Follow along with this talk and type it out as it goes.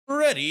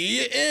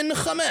ready in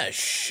 5, 4,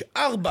 3,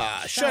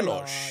 2.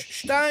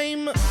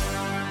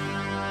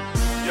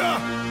 Yeah.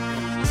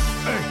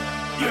 Hey,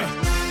 yeah.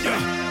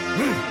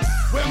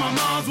 Where my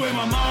mom's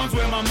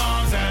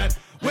at?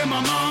 Where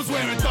my mom's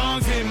wearing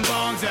thongs, hitting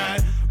bongs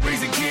at?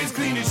 Raising kids,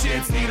 cleaning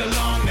shits, need a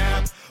long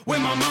nap. Where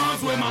my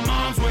mom's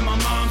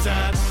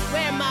at?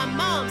 Where my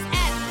mom's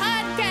at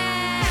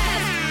podcast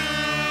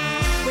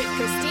with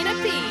Christina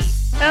P.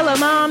 Hello,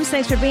 moms.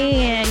 Thanks for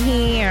being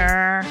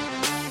here.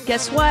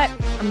 Guess what?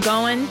 I'm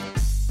going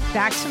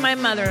back to my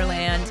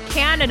motherland,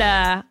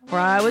 Canada, where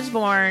I was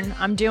born.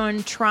 I'm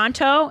doing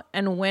Toronto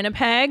and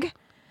Winnipeg.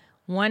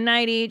 One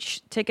night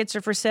each. Tickets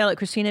are for sale at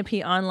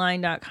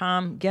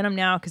ChristinaPOnline.com. Get them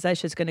now because that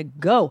shit's going to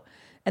go.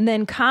 And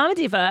then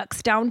Comedy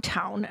Works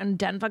downtown in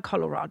Denver,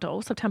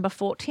 Colorado, September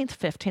 14th,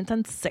 15th,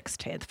 and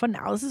 16th. For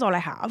now, this is all I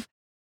have.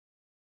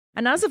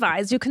 And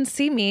otherwise, you can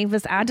see me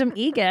with Adam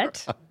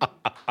Eget.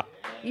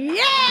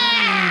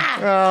 Yeah!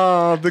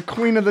 Oh, the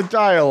queen of the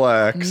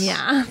dialects.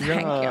 Yeah,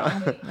 thank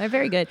you. They're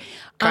very good.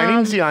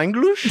 Keinen Sie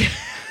English?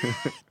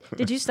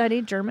 Did you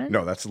study German?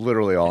 No, that's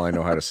literally all I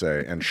know how to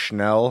say. And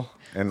Schnell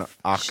and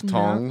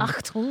Achtung,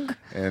 Achtung.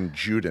 and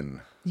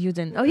Juden.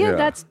 Juden. Oh, yeah,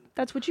 Yeah.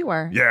 that's what you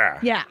are. Yeah.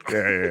 Yeah.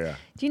 Yeah.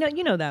 Do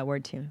you know that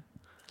word too?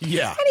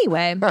 Yeah.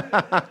 Anyway,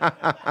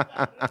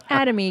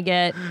 Adam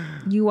Eget,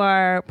 you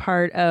are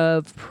part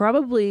of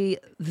probably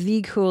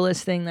the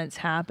coolest thing that's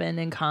happened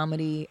in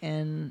comedy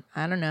in,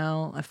 I don't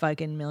know, a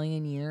fucking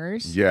million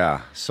years.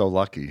 Yeah, so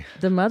lucky.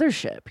 The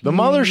Mothership. The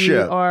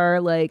Mothership. You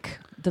are like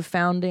the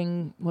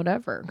founding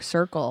whatever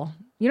circle.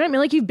 You know what I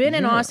mean? Like you've been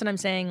in Austin, I'm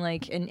saying,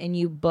 like, and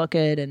you book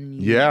it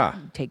and you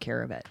take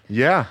care of it.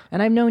 Yeah.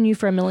 And I've known you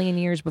for a million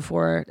years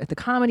before at the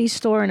Comedy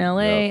Store in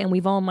LA, and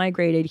we've all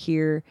migrated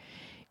here.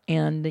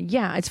 And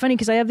yeah, it's funny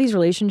because I have these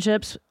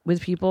relationships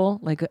with people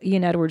like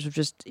Ian Edwards was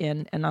just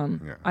in,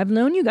 and I've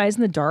known you guys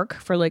in the dark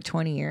for like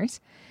 20 years.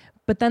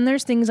 But then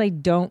there's things I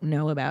don't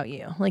know about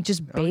you, like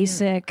just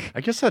basic.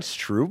 I guess that's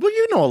true. Well,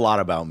 you know a lot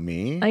about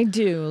me. I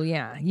do,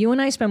 yeah. You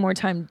and I spend more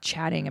time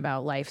chatting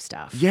about life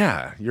stuff.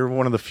 Yeah, you're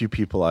one of the few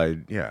people I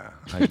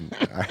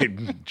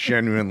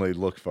genuinely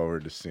look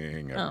forward to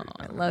seeing. I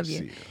love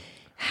you.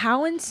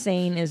 How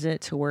insane is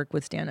it to work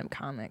with stand-up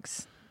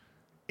comics?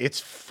 It's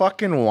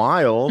fucking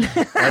wild.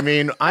 I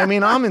mean,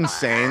 I'm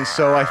insane,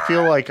 so I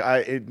feel like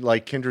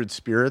like kindred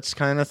spirits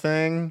kind of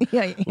thing.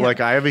 Yeah. Like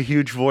I have a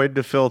huge void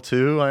to fill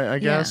too, I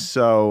guess. Yeah.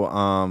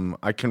 So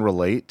I can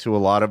relate to a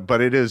lot of,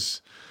 but it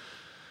is,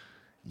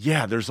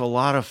 there's a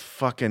lot of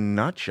fucking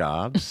nut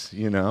jobs,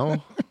 you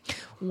know?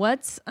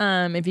 What's,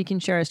 if you can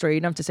share a story, you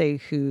don't have to say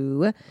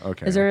who.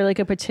 Okay. Is there like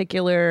a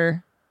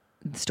particular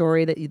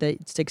story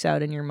that sticks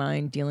out in your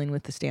mind dealing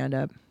with the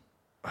stand-up?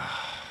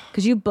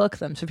 Because you book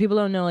them. So people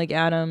don't know, like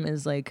Adam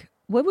is like,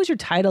 what was your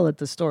title at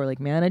the store? Like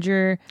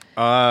manager?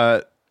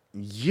 Yeah.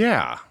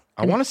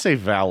 I want to say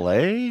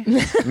valet.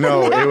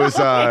 No, it was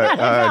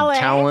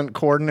talent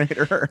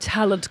coordinator.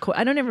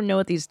 I don't ever know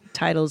what these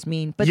titles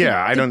mean. But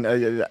yeah, I don't.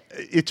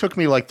 It took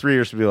me like 3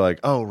 years to be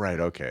like, oh, right,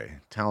 okay.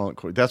 Talent.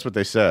 That's what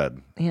they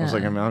said. I was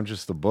like, I'm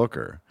just the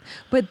booker.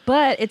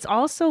 But it's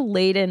also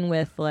laden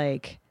with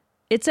like,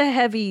 it's a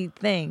heavy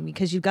thing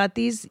because you've got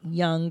these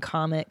young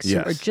comics who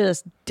are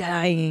just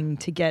dying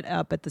to get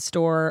up at the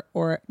store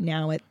or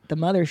now at the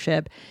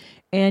Mothership.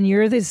 And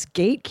you're this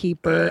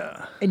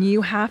gatekeeper and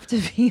you have to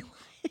be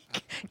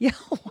like,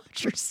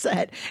 watch your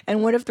set.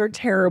 And what if they're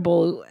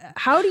terrible?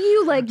 How do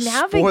you like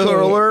navigate? Spoiler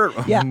alert.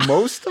 Yeah.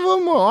 Most of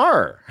them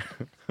are.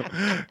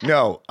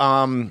 No.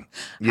 How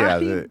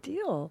do you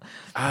deal?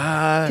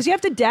 Because you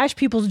have to dash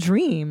people's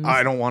dreams.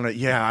 I don't want to.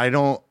 Yeah,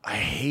 I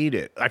hate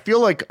it. I feel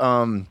like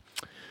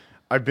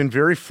I've been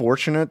very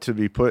fortunate to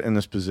be put in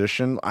this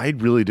position. I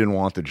really didn't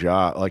want the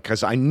job, like,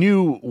 because I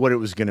knew what it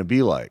was going to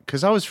be like.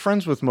 Because I was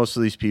friends with most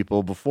of these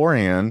people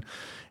beforehand,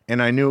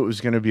 and I knew it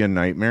was going to be a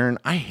nightmare. And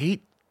I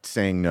hate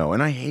saying no,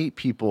 and I hate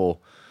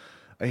people.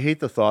 I hate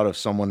the thought of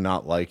someone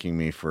not liking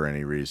me for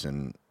any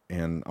reason,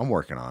 and I'm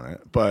working on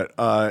it. But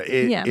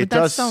it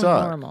does so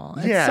suck. Normal.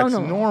 It's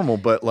normal.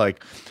 But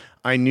like,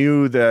 I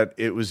knew that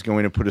it was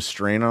going to put a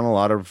strain on a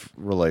lot of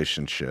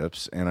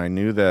relationships, and I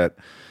knew that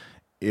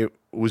it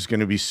was going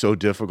to be so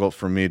difficult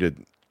for me to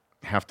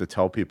have to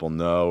tell people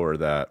no, or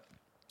that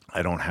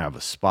I don't have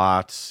a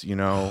spots, you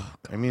know?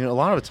 I mean, a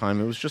lot of the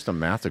time it was just a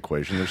math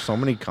equation. There's so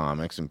many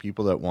comics and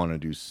people that want to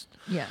do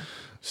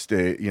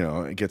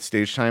get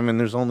stage time, and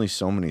there's only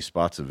so many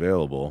spots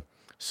available.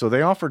 So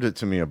they offered it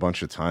to me a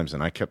bunch of times,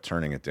 and I kept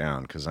turning it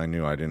down because I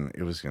knew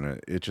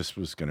it just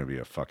was going to be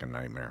a fucking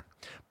nightmare.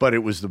 But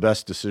it was the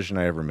best decision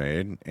I ever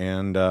made,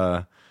 and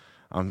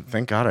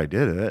thank God I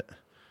did it.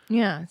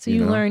 Yeah, so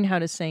you learned how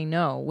to say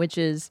no, which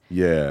is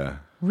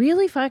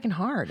really fucking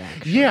hard,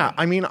 actually. Yeah,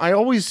 I mean, I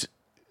always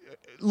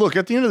look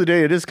at the end of the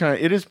day. It is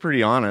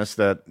pretty honest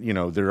that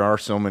there are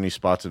so many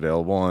spots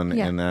available, and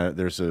that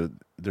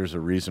there's a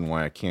reason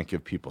why I can't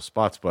give people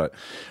spots. But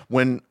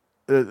when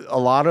a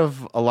lot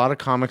of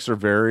comics are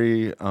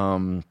very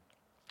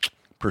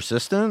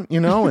persistent,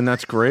 and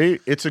that's great.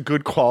 It's a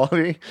good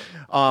quality.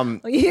 You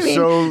mean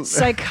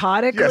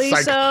psychotically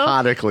so?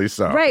 Psychotically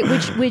so. Right,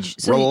 which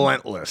so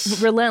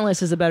relentless.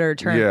 Relentless is a better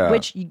term. Yeah.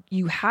 Which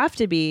you have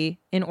to be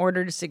in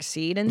order to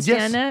succeed in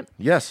stand-up.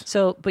 Yes.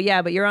 So, but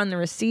you're on the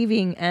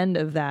receiving end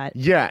of that.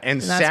 Yeah,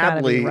 and that's gotta be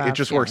sadly, rough, it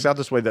just works out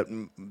this way that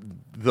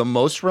the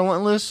most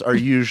relentless are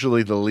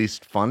usually the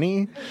least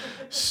funny.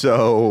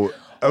 So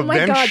Oh my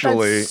God,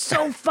 eventually, that's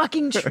so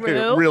fucking true.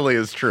 it really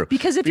is true.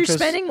 Because if you're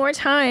spending more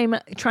time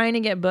trying to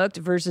get booked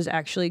versus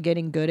actually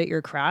getting good at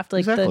your craft,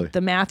 like Exactly.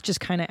 the math just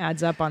kind of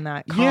adds up on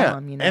that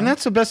column. And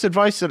that's the best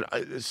advice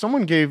that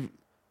someone gave.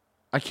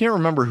 I can't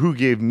remember who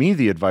gave me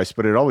the advice,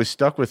 but it always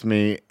stuck with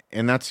me.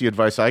 And that's the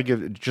advice I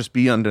give: just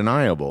be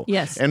undeniable.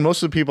 Yes. And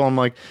most of the people, I'm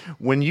like,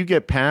 when you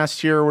get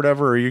past here or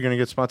whatever, or you're going to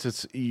get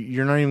spots,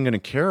 you're not even going to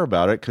care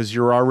about it because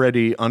you're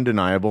already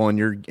undeniable, and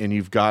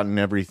you've gotten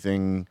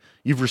everything.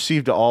 You've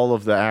received all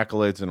of the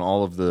accolades and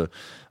all of the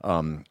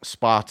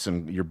spots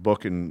and your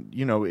book, and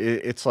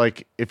it's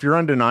like if you're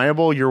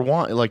undeniable, you're a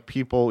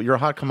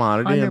hot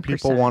commodity, 100%. And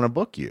people want to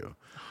book you.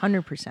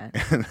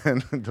 100%.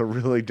 And then the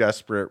really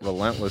desperate,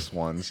 relentless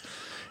ones,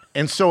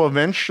 and so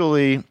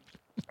eventually.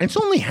 It's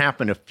only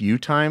happened a few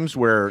times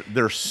where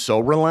they're so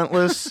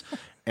relentless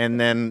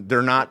and then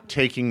they're not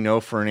taking no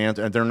for an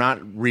answer and they're not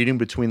reading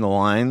between the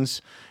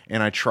lines.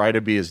 And I try to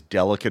be as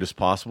delicate as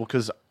possible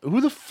because who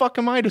the fuck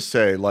am I to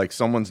say like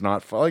someone's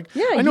not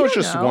I know it's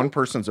just one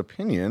person's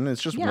opinion.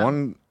 It's just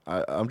one.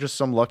 I'm just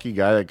some lucky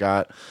guy that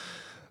got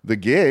the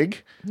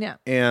gig. Yeah.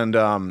 And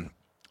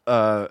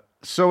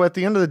so at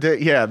the end of the day,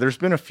 there's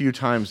been a few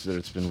times that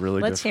it's been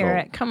really Let's difficult. hear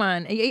it. Come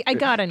on. I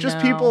gotta know. Just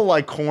people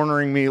like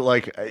cornering me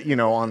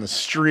on the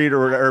street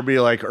or be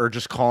like, or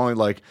just calling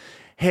like,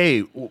 hey,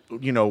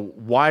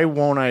 why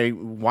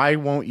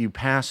won't you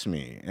pass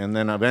me? And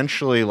then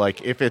eventually,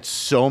 like, if it's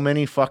so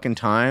many fucking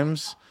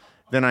times,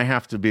 then I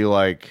have to be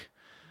like,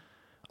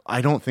 I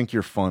don't think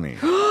you're funny.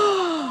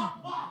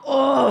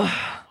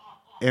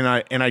 And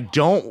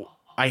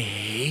I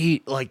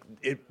hate like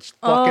it's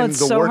fucking it's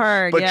the so word,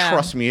 hard, but yeah.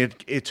 trust me,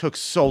 it took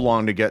so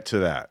long to get to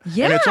that.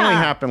 Yeah. And it's only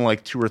happened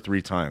like 2 or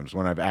 3 times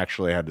when I've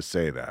actually had to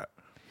say that.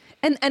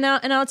 And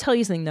I'll tell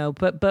you something though,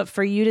 but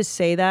for you to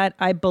say that,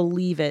 I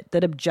believe it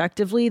that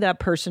objectively that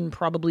person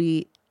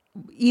probably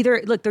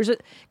either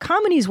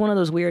comedy is one of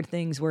those weird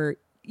things where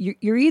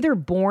you're either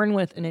born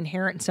with an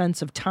inherent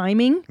sense of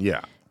timing.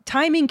 Yeah.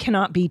 Timing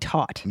cannot be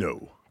taught.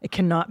 No. It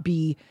cannot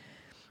be.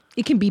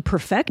 It can be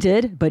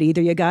perfected, but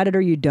either you got it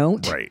or you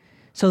don't. Right.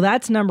 So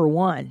that's number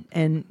one.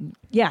 And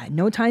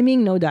no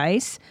timing, no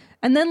dice.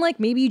 And then like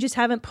maybe you just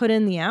haven't put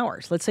in the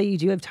hours. Let's say you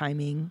do have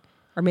timing,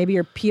 or maybe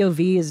your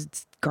POV is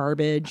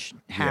garbage,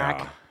 hack.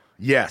 Yeah.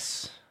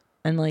 Yes.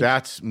 And like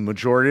that's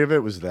majority of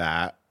it was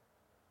that.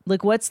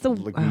 Like what's the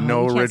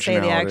no you can't say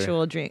the originality.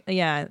 actual drink.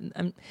 Yeah.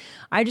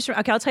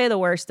 I'll tell you the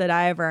worst that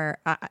I ever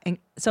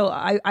so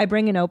I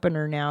bring an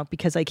opener now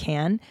because I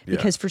can,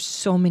 because for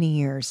so many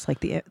years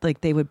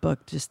like they would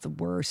book just the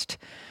worst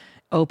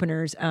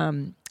openers.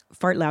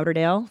 Fort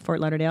Lauderdale.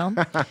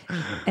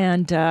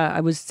 And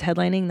I was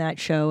headlining that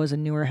show as a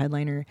newer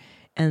headliner,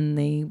 and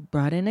they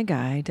brought in a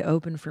guy to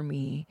open for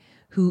me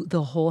who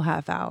the whole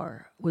half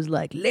hour was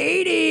like,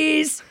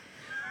 ladies,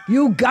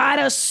 you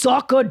gotta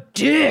suck a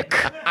dick.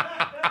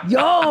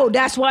 Yo,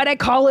 that's why they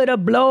call it a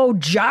blow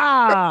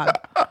job.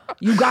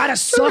 You gotta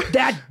suck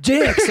that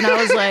dick. And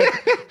I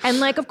was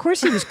like, of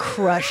course he was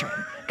crushing.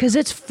 Because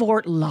it's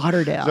Fort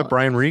Lauderdale. Is that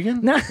Brian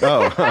Regan? No.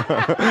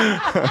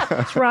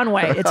 It's Ron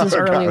White. It's his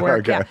early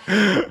work. Okay.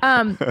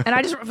 Yeah. And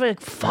I just like,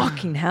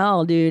 fucking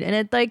hell, dude. And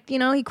it like,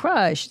 he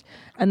crushed.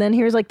 And then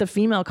here's like the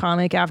female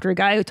comic after a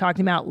guy who talked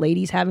about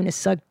ladies having to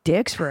suck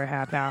dicks for a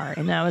half hour.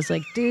 And I was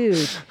like,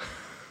 dude,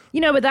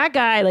 but that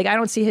guy, like, I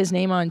don't see his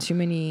name on too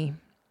many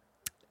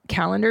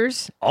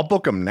calendars. I'll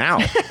book him now.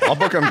 I'll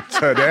book him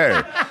today.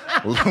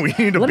 We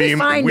need to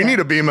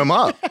beam him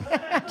up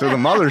to the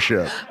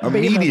mothership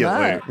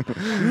immediately.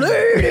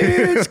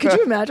 Ladies, could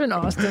you imagine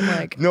Austin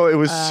like? No, it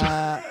was.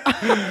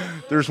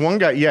 There's one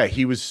guy. Yeah,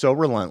 he was so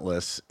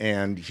relentless,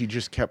 and he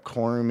just kept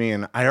cornering me.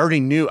 And I already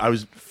knew I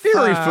was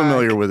very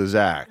familiar with his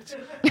act,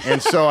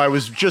 and so I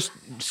was just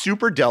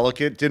super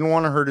delicate. Didn't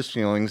want to hurt his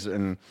feelings,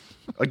 and.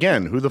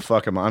 Again, who the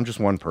fuck am I? I'm just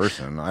one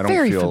person. I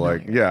don't feel familiar.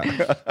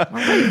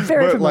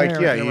 But like,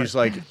 he's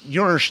like,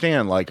 you don't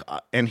understand. Like,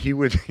 and he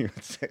would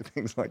say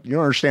things like, you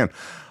don't understand.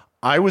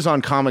 I was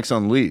on Comics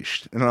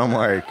Unleashed, and I'm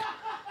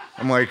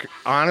like,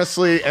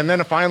 honestly. And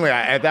then finally,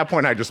 at that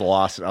point, I just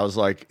lost it. I was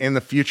like, in the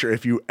future,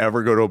 if you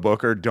ever go to a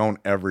booker, don't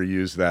ever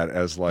use that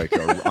as like,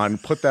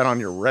 put that on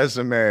your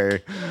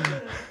resume.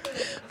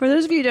 For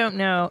those of you who don't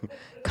know,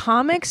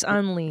 Comics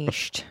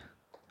Unleashed.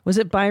 Was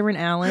it Byron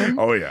Allen?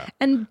 Oh, yeah.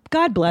 And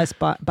God bless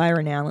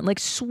Byron Allen. Like,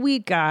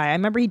 sweet guy. I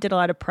remember he did a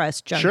lot of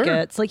press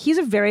junkets. Like, he's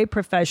a very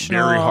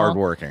professional. Very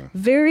hardworking.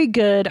 Very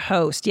good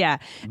host, yeah.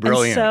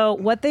 Brilliant. And so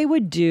what they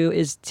would do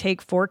is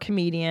take 4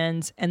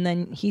 comedians, and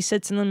then he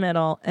sits in the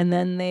middle, and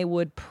then they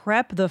would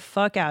prep the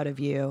fuck out of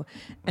you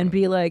and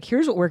be like,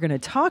 here's what we're going to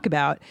talk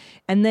about.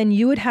 And then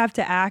you would have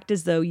to act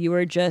as though you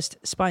were just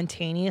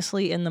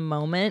spontaneously in the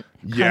moment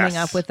coming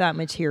up with that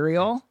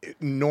material.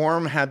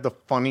 Norm had the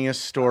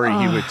funniest story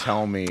he would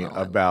tell me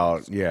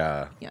about.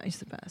 Yeah, he's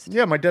the best.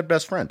 Yeah, my dead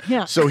best friend.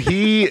 Yeah. So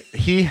he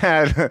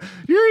had.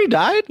 You heard he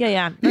died?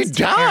 Yeah. He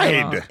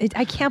died.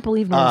 I can't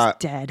believe Norm's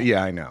dead.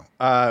 Yeah, I know.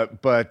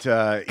 But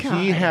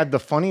he had the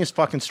funniest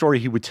fucking story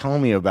he would tell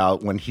me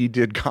about when he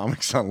did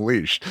Comics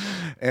Unleashed,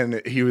 and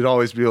he would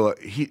always be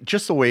like,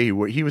 just the way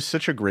he was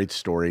such a great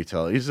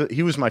storyteller.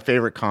 He was my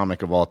favorite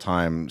comic of all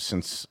time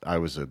since I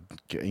was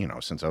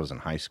since I was in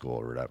high school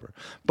or whatever.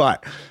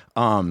 But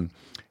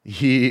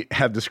he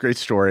had this great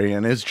story,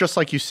 and it's just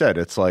like you said.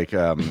 It's like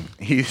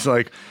he's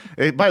like,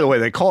 hey, by the way,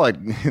 they call it.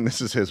 And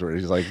this is his word.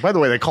 He's like, by the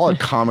way, they call it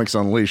Comics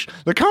Unleashed.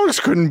 The comics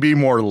couldn't be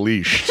more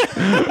leashed.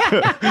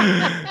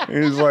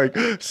 He's like,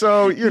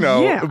 so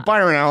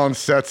Byron Allen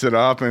sets it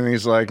up, and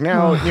he's like,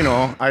 now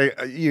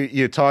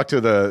you talk to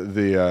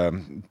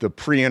the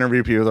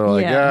pre-interview people. They're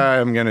like,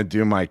 I'm gonna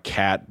do my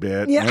cat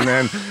bit,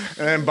 and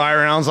then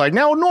Byron Allen's like,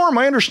 now Norm,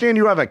 I understand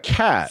you have a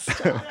cat,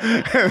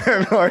 and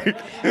then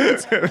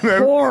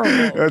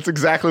horrible. That's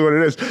exactly what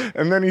it is.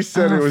 And then he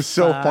said it was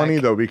so funny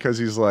though, because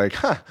he's like,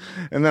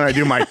 and then I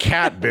do my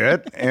cat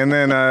bit, and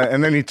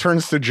then he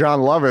turns to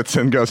John Lovitz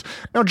and goes,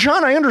 now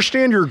John, I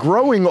understand you're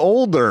growing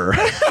older.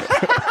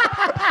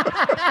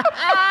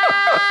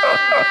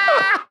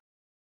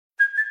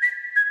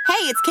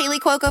 Hey, it's Kaylee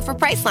Cuoco for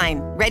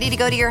Priceline. Ready to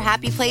go to your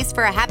happy place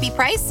for a happy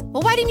price?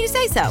 Well, why didn't you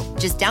say so?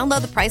 Just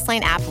download the Priceline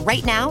app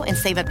right now and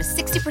save up to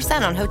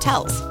 60% on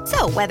hotels.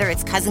 So whether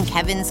it's Cousin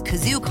Kevin's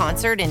Kazoo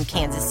Concert in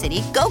Kansas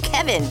City, go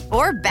Kevin,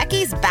 or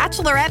Becky's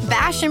Bachelorette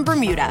Bash in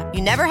Bermuda,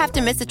 you never have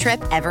to miss a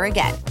trip ever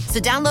again.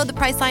 So download the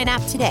Priceline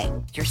app today.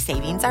 Your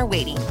savings are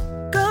waiting.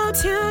 Go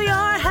to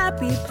your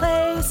happy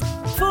place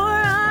for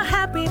a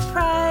happy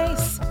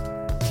price.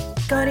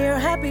 Go to your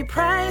happy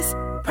price,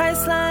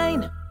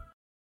 Priceline.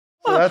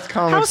 So that's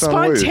Comics Unleashed.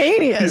 How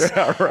spontaneous.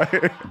 Yeah,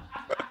 right.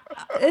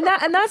 And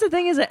that's the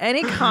thing, is that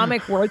any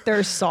comic worth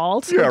their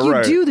salt, Yeah, like, you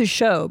right. do the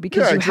show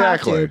because you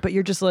exactly. have to, but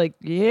you're just like,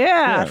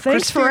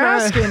 thanks for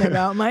asking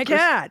about my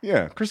cat.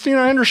 Yeah, Christina,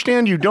 I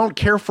understand you don't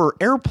care for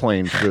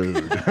airplane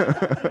food.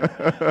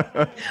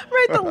 Right,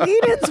 the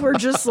lead-ins were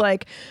just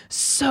like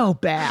so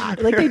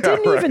bad. Like, they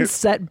didn't even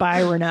set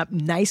Byron up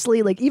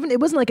nicely. Like, even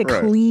it wasn't like a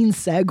clean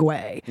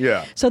segue.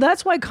 Yeah. So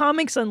that's why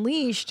Comics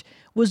Unleashed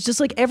was just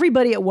like,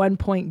 everybody at one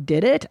point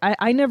did it.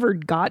 I never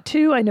got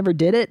to. I never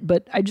did it,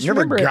 but I just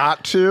remember never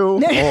got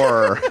to,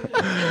 or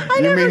I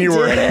never did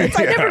it.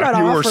 I never got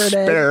offered it.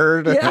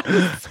 Spared. Yeah, I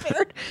was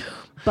spared.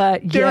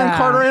 But Darren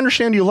Carter, I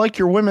understand you like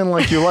your women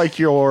like you like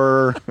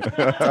your.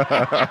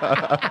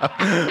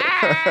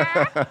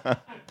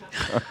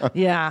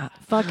 Yeah,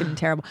 fucking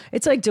terrible.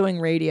 It's like doing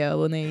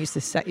radio when they used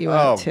to set you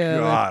up to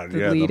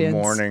the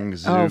morning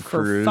zoo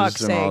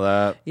cruise and all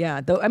that. Yeah,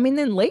 though, I mean,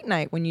 then late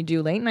night, when you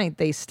do late night,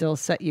 they still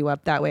set you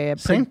up that way.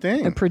 Same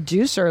thing. A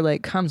producer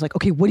comes like,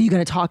 okay, what are you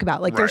going to talk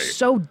about? Like, they're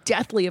so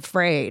deathly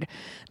afraid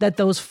that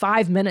those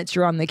 5 minutes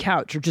you're on the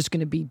couch are just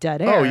going to be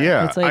dead air. Oh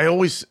yeah, it's like, I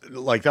always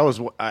that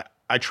was.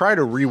 I try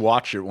to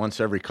rewatch it once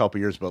every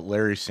couple years, but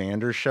Larry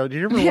Sanders Show. Did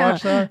you ever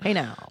watch that? Hey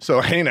now. So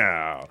hey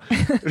now,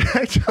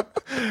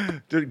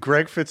 did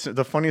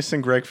the funniest thing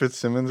Greg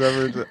Fitzsimmons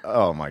ever did?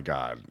 Oh my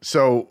God!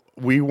 So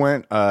we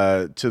went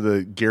to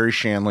the Gary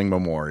Shandling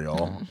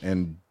Memorial,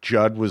 and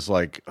Judd was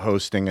like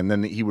hosting, and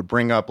then he would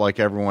bring up like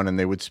everyone, and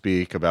they would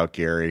speak about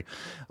Gary.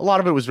 A lot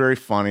of it was very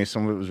funny,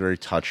 some of it was very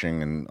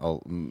touching, and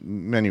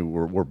many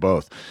were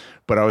both.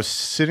 But I was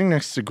sitting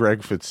next to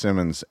Greg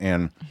Fitzsimmons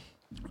and.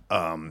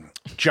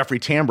 Jeffrey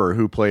Tambor,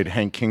 who played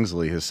Hank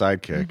Kingsley, his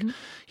sidekick,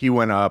 he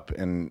went up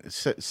and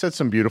said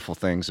some beautiful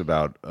things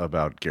about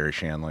Gary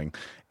Shandling.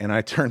 And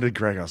I turned to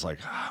Greg. I was like,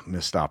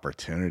 missed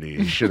opportunity.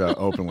 He should have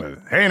opened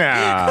with, hey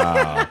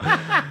now.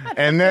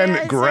 And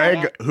then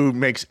Greg, who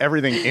makes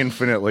everything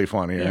infinitely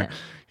funnier,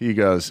 he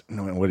goes,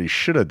 no, what he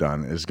should have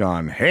done is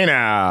gone, hey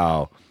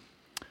now.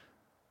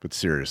 But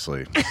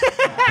seriously,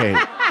 hey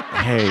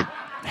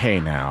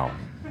now.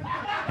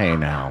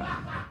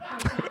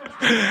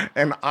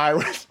 And I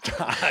was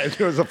died.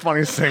 It was the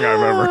funniest thing I've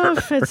ever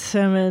heard.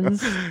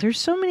 Fitzsimmons. There's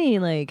so many,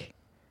 like,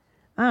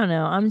 I don't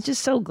know. I'm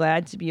just so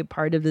glad to be a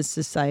part of this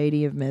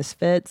society of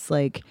misfits.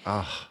 Like,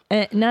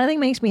 and nothing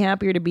makes me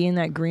happier to be in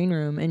that green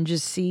room and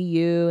just see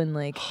you and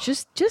like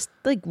just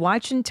like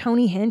watching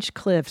Tony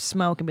Hinchcliffe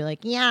smoke and be like,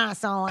 yeah,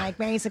 so like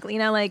basically,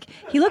 like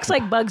he looks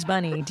like Bugs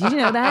Bunny. Did you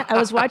know that? I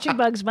was watching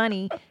Bugs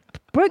Bunny.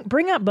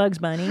 Bring up Bugs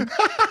Bunny.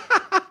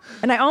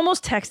 And I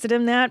almost texted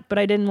him that, but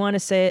I didn't want to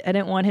say it. I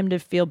didn't want him to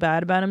feel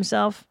bad about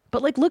himself.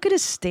 But like, look at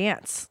his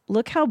stance.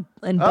 Look how,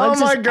 and Bugs'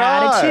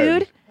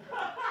 attitude.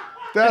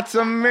 That's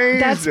amazing.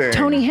 That's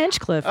Tony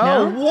Hinchcliffe.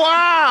 Oh, No?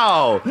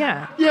 wow.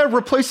 Yeah. Yeah,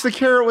 replace the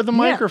carrot with a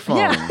microphone.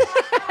 Yeah.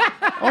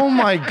 Oh,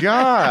 my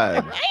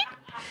God.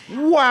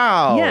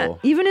 Wow. Yeah,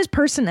 even his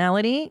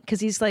personality, because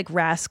he's like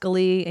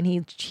rascally and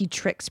he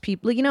tricks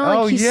people. You know,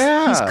 like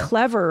he's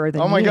cleverer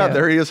than Oh, my you. God,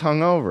 there he is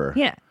hungover.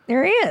 Yeah,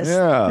 there he is.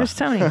 Yeah. There's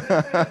Tony.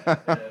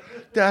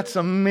 That's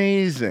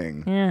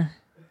amazing. Yeah.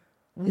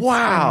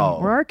 Wow.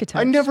 We're architects.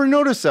 I never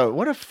noticed that.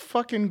 What a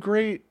fucking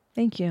great...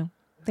 Thank you.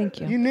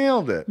 You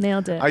nailed it.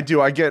 Nailed it. I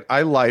do.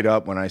 I light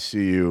up when I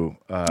see you.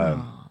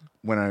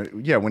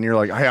 When you're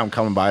like, hey, I'm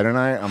coming by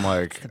tonight. I'm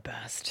like, the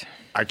best.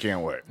 I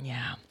can't wait.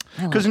 Yeah.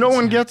 Because no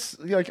one gets,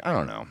 like, I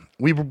don't know.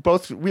 We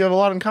have a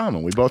lot in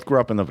common. We both grew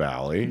up in the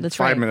Valley. That's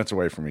 5 right. minutes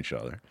away from each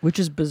other. Which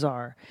is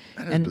bizarre.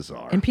 That is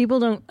bizarre. And people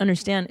don't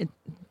understand it,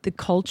 the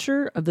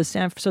culture of the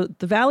So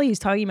the Valley he's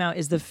talking about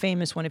is the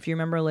famous one. If you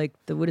remember, like,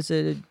 what is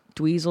it?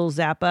 Dweezil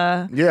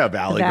Zappa. Yeah,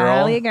 Valley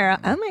Girl.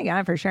 Oh my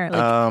God, for sure.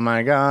 Like, oh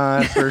my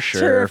God, for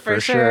sure, for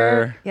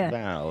sure. Yeah.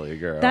 Valley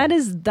Girl.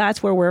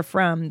 That's where we're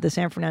from, the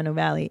San Fernando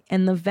Valley.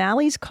 And the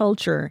Valley's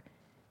culture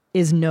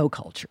is no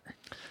culture.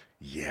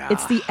 Yeah.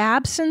 It's the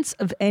absence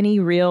of any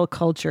real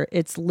culture.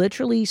 It's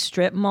literally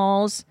strip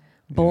malls,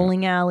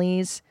 bowling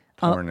alleys,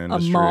 Porn a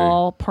industry.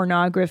 mall,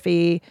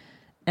 pornography,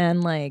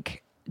 and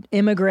like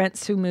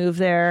immigrants who move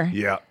there.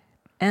 Yeah.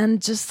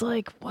 And just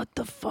like, what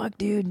the fuck,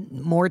 dude?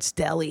 Mort's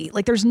Deli.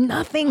 Like, there's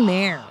nothing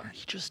there.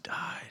 He just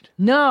died.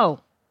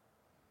 No.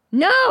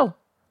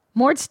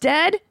 Mort's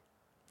dead?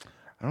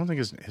 I don't think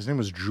his name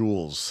was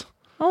Jules.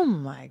 Oh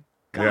my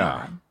God.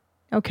 Yeah.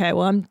 Okay,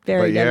 well, I'm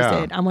very But yeah.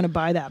 devastated. I want to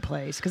buy that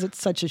place because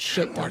it's such a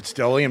shit. Mort's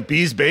Deli and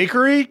Bee's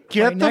Bakery?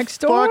 Get Right the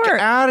next fuck door.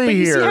 out of But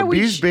you see here. how we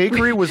Bee's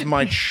Bakery was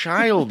my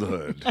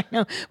childhood.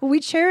 No, well, we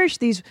cherish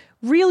these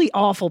really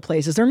awful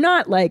places. They're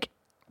not like,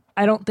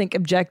 I don't think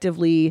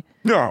objectively,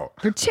 No.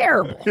 they're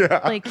terrible.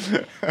 Like,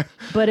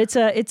 but it's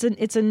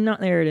a not.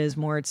 There it is,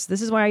 Mort's.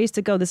 This is where I used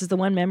to go. This is the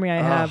one memory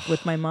I have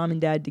with my mom and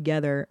dad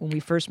together. When we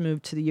first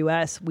moved to the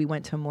U.S., we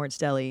went to Mort's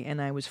Deli,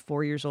 and I was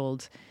 4 years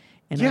old.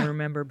 And I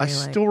remember being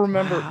still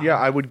remember. wow. Yeah,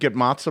 I would get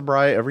matzo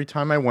brie every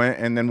time I went,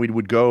 and then we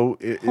would go.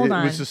 It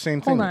was the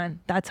same thing. Hold on.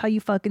 That's how you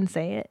fucking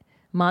say it?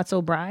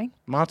 Matzo brie?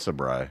 Matzo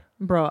brie.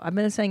 Bro, I've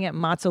been saying it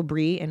matzo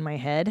brie in my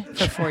head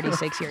for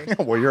 46 years.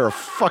 Well, you're a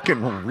fucking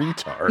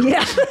retard.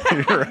 Yeah.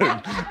 You're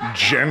a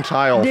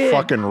Gentile Dude.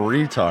 fucking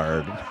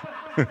retard.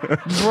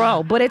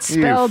 Bro, but it's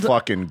You spelled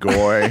fucking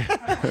goy.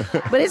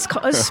 but it's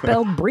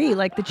spelled brie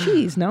like the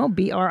cheese, no?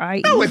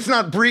 B-R-I-E. No, it's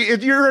not brie.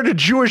 You're at a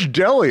Jewish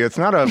deli. It's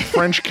not a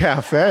French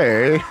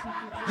cafe.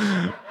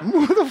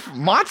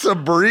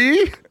 Matzo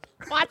brie?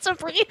 Matzo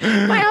brie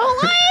my whole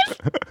life.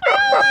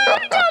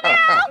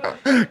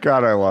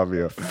 God, I love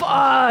you.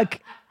 Fuck.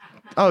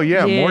 Oh,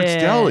 yeah, Mort's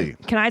Deli.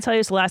 Can I tell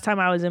you, so last time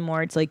I was in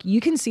Mort's, like, you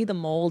can see the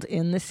mold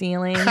in the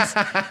ceilings.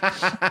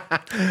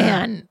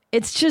 And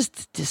it's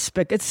just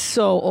despicable. It's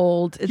so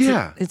old.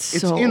 It's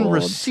so in old.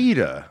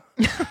 Reseda.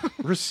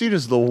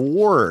 Reseta's the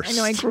worst. I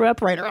know, I grew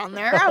up right around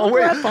there. I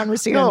grew up on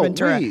Reseda and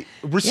Ventura. Wait.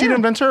 Reseda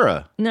and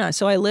Ventura. No,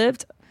 so I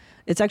lived,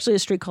 it's actually a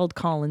street called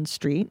Collins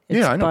Street. It's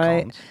Yeah, I know by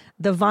Collins.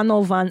 the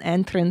 101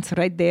 entrance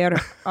right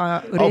there.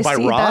 by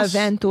Reseda, Ross?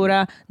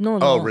 Ventura.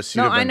 No.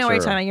 Reseda, No, I know where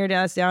you're Ventura. talking. Your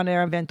dad's down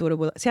there in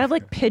Ventura. See, I have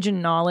like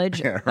pigeon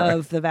knowledge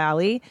of the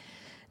valley.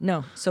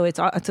 No, so it's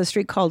a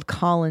street called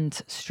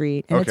Collins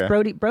Street. And it's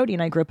Okay. Brody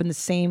and I grew up in the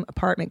same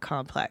apartment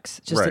complex,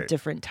 just Right. at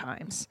different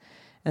times.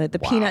 The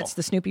Peanuts,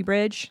 the Snoopy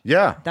Bridge.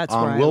 Yeah, That's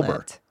on where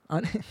Wilbur. I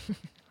lived.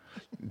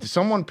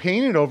 Someone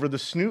painted over the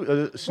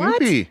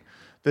Snoopy.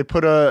 They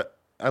put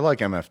I like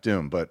MF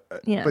Doom, but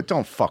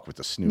don't fuck with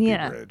the Snoopy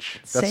Yeah.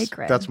 Bridge.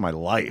 Sacred. That's my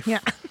life. Yeah.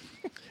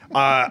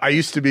 I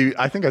used to be.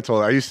 I think I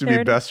told you. I used to be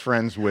There it best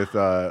friends with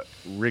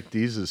Rick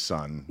Dees'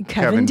 son,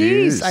 Kevin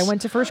Dees. I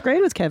went to first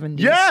grade with Kevin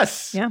Dees.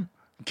 Yes. Yeah.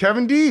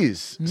 Kevin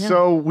Dees.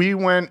 So we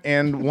went,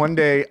 and one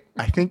day,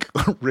 I think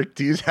Rick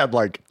Dees had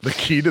like the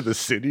key to the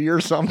city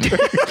or something.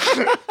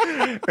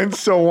 And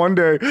so one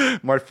day,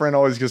 my friend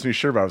always gives me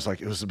shit about it. I was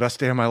like, it was the best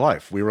day of my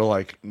life. We were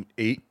like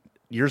 8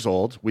 years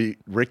old.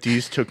 Rick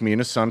Dees took me and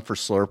his son for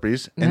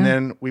Slurpees, and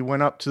then we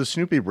went up to the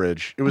Snoopy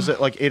Bridge. It was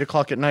at like 8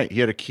 o'clock at night.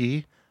 He had a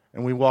key,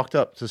 and we walked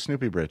up to the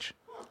Snoopy Bridge.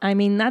 I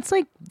mean, that's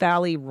like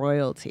Valley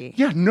royalty.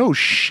 Yeah, no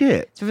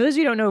shit. So for those of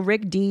you who don't know,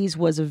 Rick Dees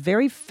was a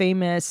very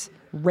famous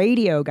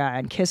radio guy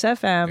on Kiss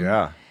FM.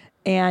 Yeah.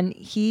 And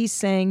he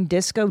sang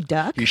Disco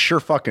Duck. He sure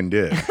fucking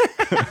did.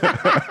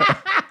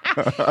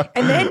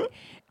 And then,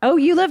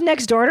 you live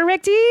next door to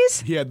Rick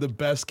Dees? He had the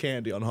best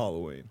candy on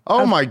Halloween.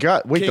 Oh my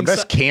God. Wait, the King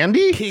best si-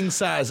 candy? King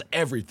size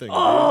everything.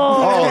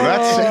 Oh,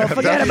 that's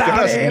forget about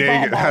that's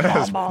it. that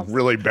has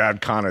really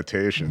bad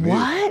connotation.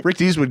 What? Rick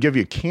Dees would give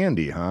you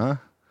candy, huh?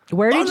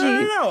 Where Oh, did no,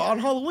 you? no, no, on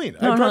Halloween.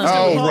 No, I promised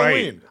no. it was Oh, right.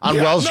 Halloween. On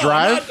Wells no,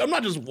 Drive? I'm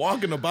not just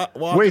walking about.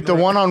 Wait, the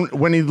one on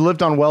when he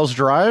lived on Wells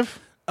Drive?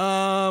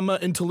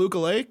 In Toluca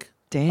Lake.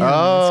 Damn,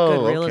 that's good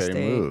Oh, real okay,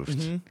 estate.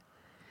 moved.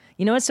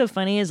 You know what's so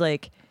funny is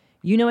like,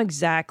 You know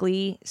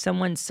exactly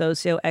someone's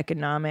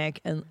socioeconomic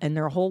and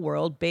their whole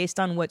world based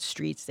on what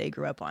streets they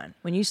grew up on.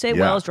 When you say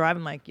Wells Drive,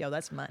 I'm like, yo,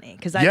 that's money.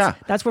 Because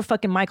that's where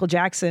fucking Michael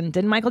Jackson,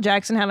 didn't Michael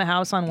Jackson have a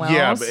house on Wells?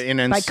 Yeah, but in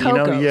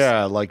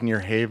Encino, like near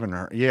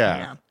Haven.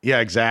 Yeah,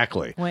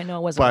 exactly. Wait, no,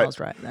 it wasn't Wells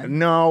Drive then.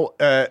 No,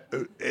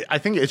 I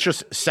think it's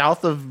just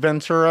south of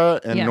Ventura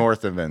and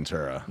north of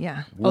Ventura.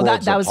 Yeah.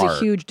 Worlds that was a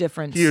apart. huge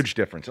difference. Huge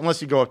difference.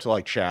 Unless you go up to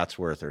like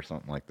Chatsworth or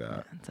something like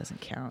that. It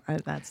doesn't count.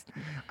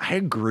 I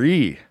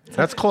agree.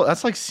 That's close.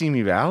 That's like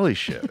Simi Valley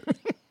shit.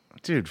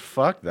 Dude,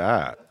 fuck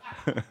that.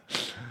 What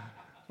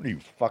are you,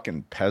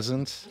 fucking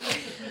peasants?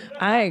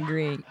 I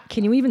agree.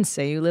 Can you even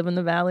say you live in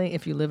the valley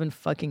if you live in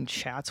fucking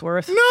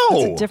Chatsworth? No.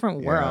 It's a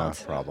different world.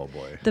 Yeah,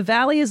 probably. The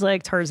valley is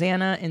like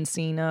Tarzana,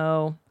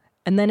 Encino,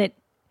 and then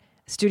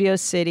Studio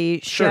City,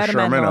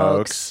 Sherman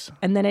Oaks,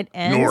 and then it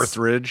ends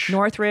Northridge.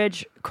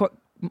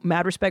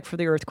 Mad respect for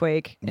the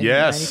earthquake in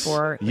Yes.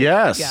 94.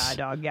 Yes. Yeah,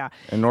 dog, yeah.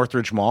 And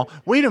Northridge Mall.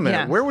 Wait a minute.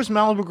 Yeah. Where was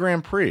Malibu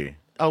Grand Prix?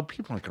 Oh,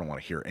 people aren't going to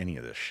want to hear any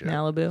of this shit.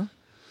 Malibu?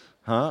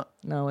 Huh?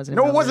 No, it wasn't.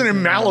 No, it wasn't in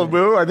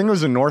Malibu. I think it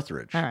was in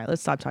Northridge. All right,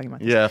 let's stop talking about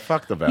this. Yeah,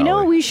 fuck the valley. You know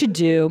what we should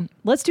do?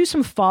 Let's do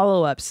some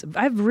follow-ups.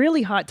 I have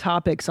really hot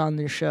topics on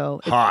this show.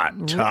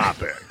 Hot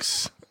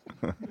topics.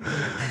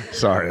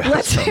 Sorry.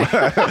 Let's-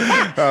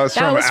 That was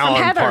from was from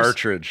Alan Heather's.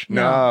 Partridge.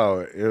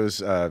 No, it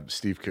was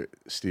Steve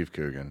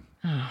Coogan.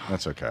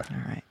 That's okay. All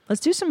right.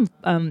 Let's do some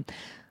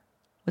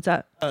what's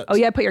that?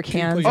 Put your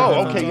cans.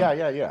 Oh, okay.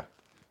 Yeah.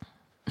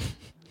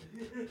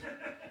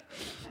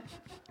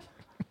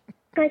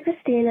 Hi,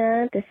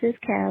 Christina. This is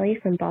Callie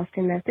from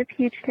Boston Massive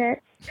Huge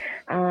Tits.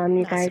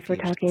 You guys were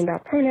talking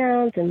about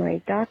pronouns and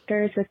like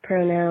doctors with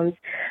pronouns,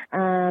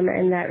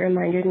 and that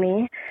reminded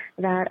me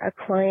that a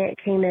client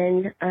came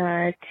in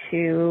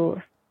to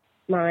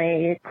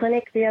my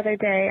clinic the other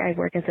day. I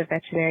work as a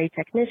veterinary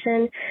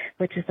technician,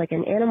 which is like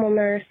an animal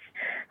nurse,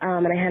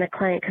 and I had a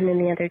client come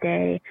in the other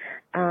day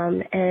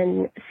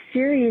and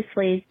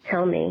seriously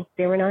tell me,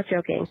 they were not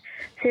joking,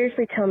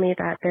 seriously tell me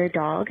that their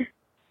dog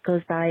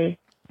goes by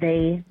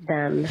they,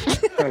 them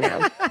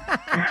pronoun.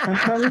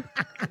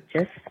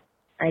 Just,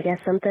 I guess,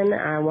 something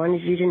I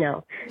wanted you to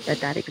know,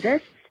 that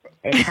exists.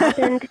 It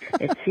happened.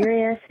 It's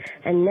serious.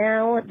 And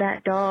now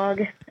that dog,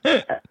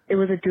 it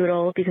was a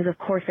doodle because of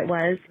course it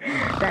was.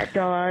 That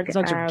dog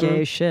Dogs are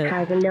gay as shit.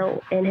 has a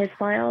note in his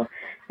file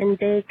in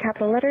big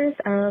capital letters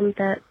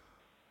that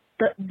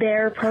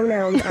their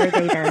pronouns are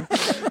they, them.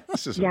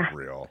 This isn't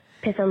real.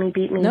 Piss on me,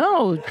 beat me.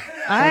 No,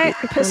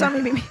 piss on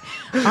me, beat me.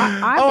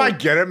 I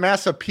get it.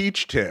 Massa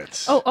Peach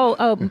Tits.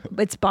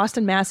 It's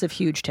Boston Massive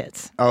Huge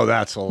Tits. Oh,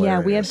 that's hilarious. Yeah,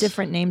 we have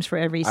different names for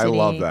every city. I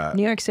love that.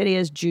 New York City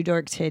is Jew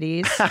Dork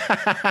Titties.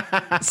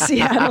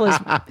 Seattle is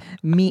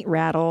Meat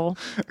Rattle.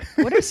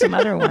 What are some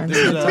other ones?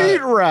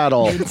 Meat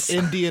Rattle.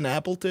 Indian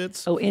Apple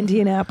Tits. Oh,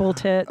 Indian Apple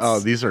Tits.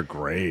 Oh, these are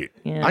great.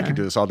 Yeah. I could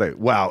do this all day.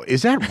 Wow.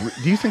 Is that,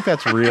 do you think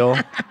that's real?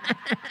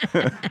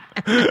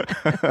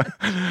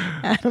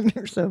 Adam,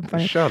 you're so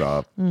funny. Shut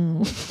up.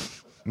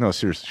 No,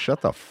 seriously,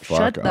 shut the fuck up.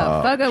 Shut the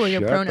fuck up with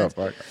your Shut pronouns.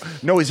 the fuck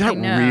up. No, is that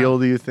know. real,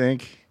 do you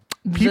think?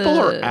 People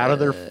are out of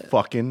their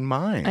fucking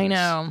minds. I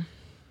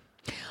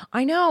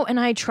know, and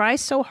I try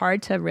so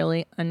hard to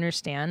really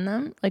understand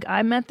them. Like,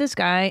 I met this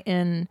guy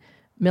in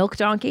Milk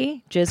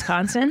Donkey,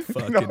 Wisconsin.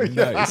 Fucking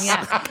nice.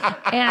 Yeah.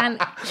 And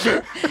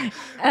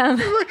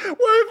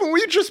Why haven't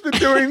we just been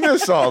doing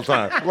this all the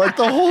time? Like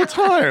the whole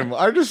time.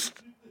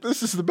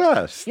 This is the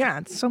best. yeah,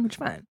 it's so much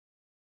fun.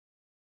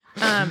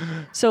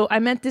 So I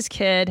met this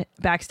kid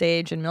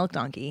backstage in Milk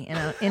Donkey,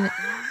 and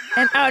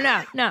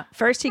oh no.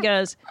 First he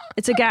goes,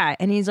 it's a guy,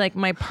 and he's like,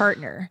 my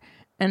partner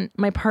and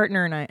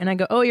I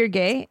go, oh, you're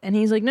gay? And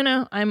he's like,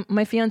 no,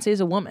 my fiance is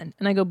a woman.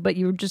 And I go, but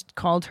you just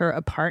called her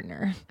a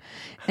partner.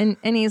 And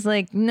he's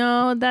like,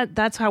 no,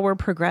 that's how we're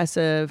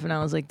progressive. And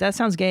I was like, that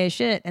sounds gay as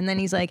shit. And then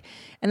he's like,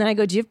 and then I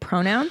go, do you have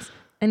pronouns?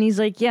 And he's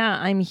like, yeah,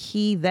 I'm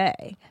he,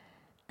 they.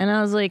 And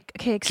I was like,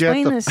 okay,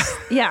 explain this.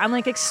 Yeah, I'm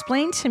like,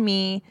 explain to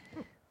me.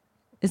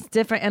 It's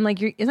different. And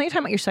like, it's not talking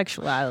about your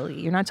sexuality.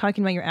 You're not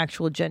talking about your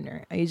actual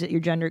gender. I use it,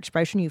 your gender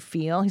expression you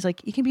feel. He's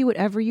like, you can be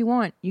whatever you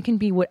want. You can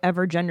be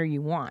whatever gender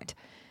you want.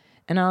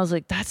 And I was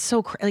like, that's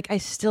so crazy. Like, I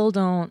still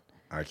don't.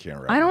 I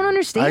can't. I don't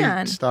understand.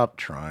 I stopped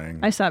trying.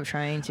 I stopped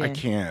trying to. I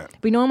can't.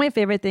 But you know what my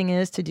favorite thing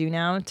is to do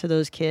now to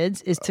those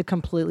kids is to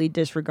completely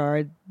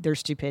disregard their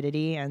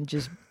stupidity and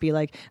just be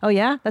like, oh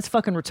yeah, that's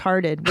fucking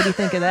retarded. What do you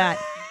think of that?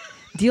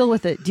 Deal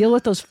with it. Deal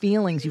with those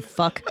feelings, you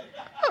fuck.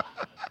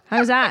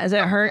 How's that? Does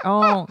it hurt?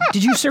 Oh,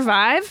 did you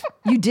survive?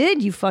 You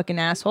did, you fucking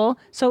asshole.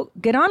 So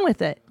get on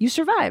with it. You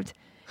survived.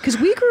 Because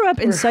we grew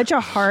up in such a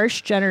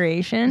harsh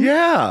generation.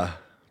 Yeah.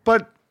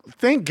 But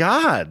thank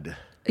God.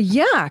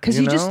 Yeah, because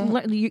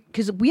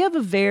because we have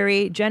a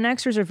very, Gen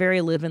Xers are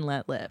very live and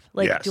let live.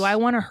 Like, Yes. do I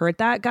want to hurt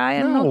that guy?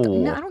 I No.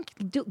 don't know. I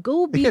don't.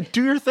 Go be. Yeah,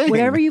 do your thing.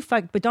 Whatever you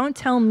fuck, but don't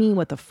tell me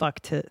what the fuck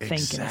to think.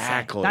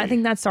 Exactly. And say. I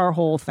think that's our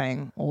whole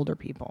thing. Older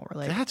people, we're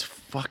like, That's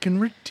fucking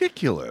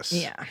ridiculous.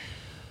 yeah.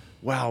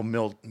 Wow,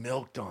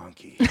 milk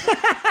donkey.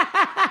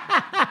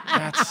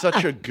 That's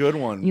such a good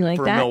one. You like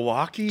for that?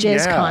 Milwaukee?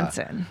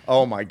 Wisconsin. Yeah.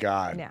 Oh my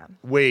God. Yeah.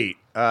 Wait.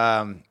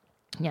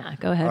 Yeah,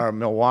 go ahead.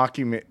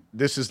 Milwaukee.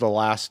 This is the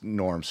last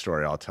Norm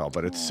story I'll tell,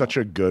 but it's such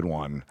a good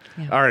one.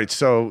 Yeah. All right,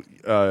 so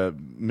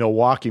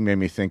Milwaukee made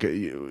me think.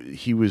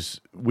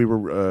 We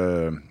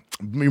were.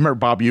 You remember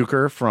Bob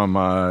Uecker from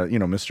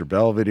Mr.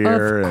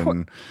 Belvedere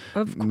and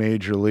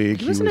Major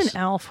League? He wasn't an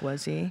elf,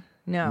 was he?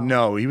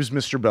 No, he was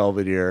Mr.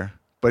 Belvedere.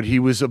 But he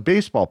was a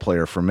baseball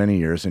player for many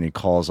years, and he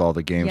calls all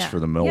the games for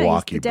the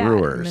Milwaukee he's the dad,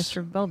 Brewers.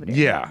 Mr. Belvedere.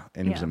 Yeah,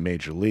 and he was a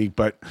Major League.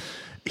 But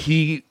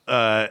he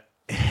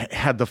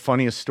had the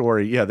funniest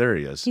story. Yeah, there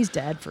he is. He's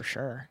dead for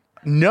sure.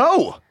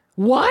 No.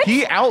 What?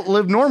 He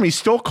outlived Norm. He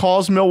still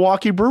calls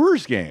Milwaukee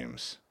Brewers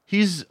games.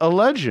 He's a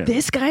legend.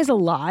 This guy's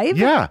alive?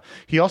 Yeah.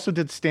 He also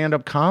did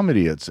stand-up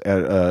comedy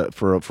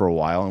for a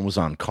while and was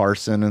on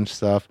Carson and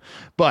stuff.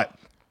 But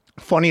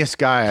funniest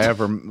guy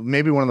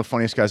maybe one of the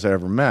funniest guys I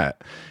ever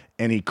met.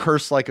 And he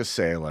cursed like a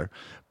sailor.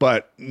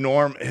 But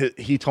Norm,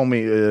 he told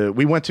me,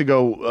 we went to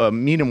go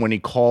meet him when he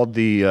called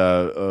the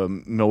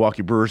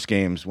Milwaukee Brewers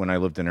games when I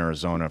lived in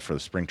Arizona for the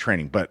spring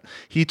training. But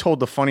he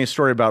told the funniest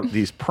story about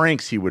these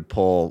pranks he would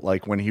pull,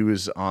 like when he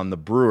was on the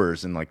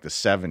Brewers in like the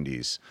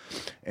 70s.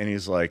 And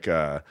he's like...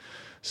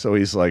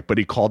 but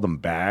he called them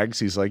bags.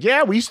 He's like,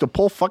 yeah, we used to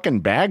pull fucking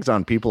bags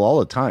on people all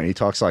the time. He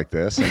talks like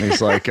this. And he's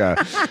like,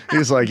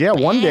 yeah,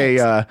 one day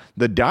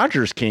the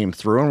Dodgers came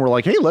through and we're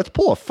like, hey, let's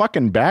pull a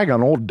fucking bag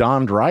on old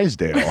Don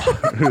Drysdale,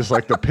 who's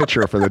like the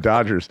pitcher for the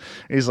Dodgers.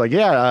 And he's like,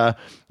 yeah,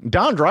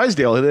 Don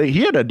Drysdale,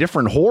 he had a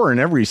different whore in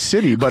every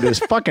city, but his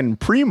fucking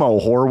primo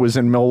whore was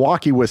in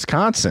Milwaukee,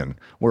 Wisconsin,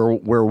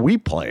 where we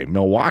play,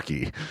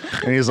 Milwaukee.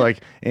 And he's like,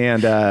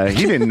 and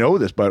he didn't know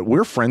this, but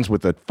we're friends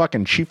with the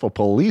fucking chief of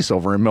police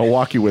over in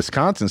Milwaukee,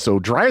 Wisconsin. So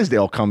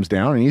Drysdale comes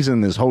down and he's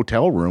in this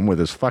hotel room with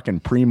his fucking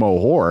primo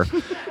whore.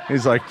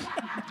 He's like,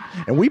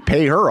 and we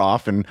pay her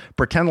off and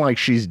pretend like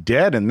she's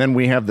dead. And then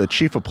we have the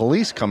chief of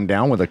police come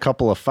down with a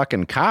couple of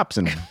fucking cops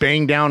and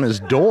bang down his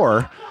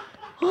door.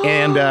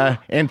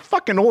 And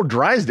fucking old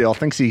Drysdale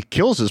thinks he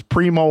kills his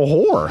primo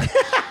whore.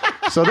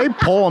 So they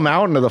pull him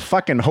out into the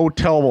fucking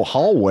hotel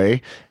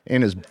hallway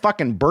in his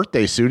fucking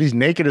birthday suit. He's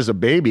naked as a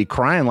baby,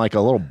 crying like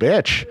a little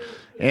bitch.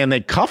 And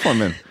they cuff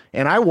him.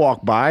 And I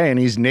walk by and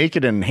he's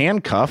naked and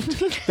handcuffed,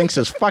 thinks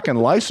his fucking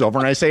life's over.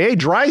 And I say, hey,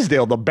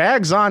 Drysdale, the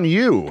bag's on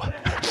you.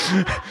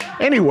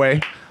 Anyway,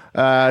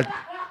 I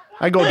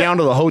go down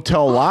to the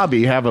hotel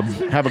lobby, have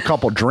a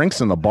couple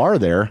drinks in the bar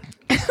there.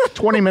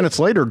 20 minutes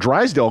later,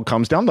 Drysdale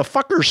comes down. The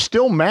fucker's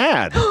still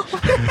mad.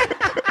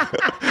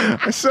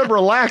 I said,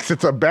 relax,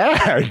 it's a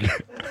bag.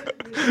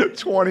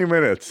 20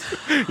 minutes.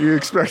 You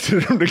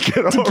expected him to get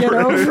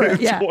over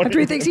it. Yeah, after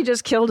he thinks he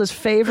just killed his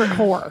favorite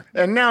whore.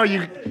 And now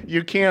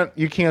you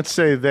can't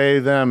say they,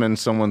 them, and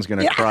someone's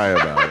going to cry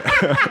about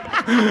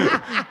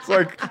it. It's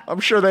like, I'm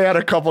sure they had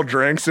a couple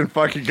drinks and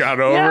fucking got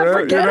over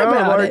it. Forget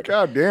about it.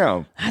 God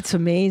damn. That's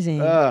amazing.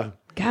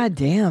 God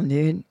damn,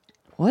 dude.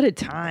 What a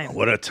time.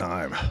 What a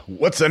time.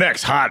 What's the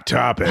next hot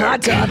topic?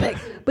 Hot topic.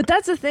 But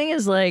that's the thing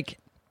is like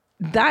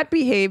that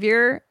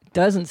behavior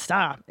doesn't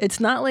stop.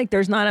 It's not like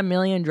there's not a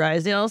million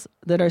Drysdales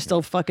that are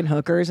still fucking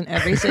hookers in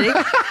every city.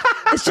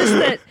 It's just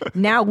that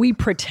now we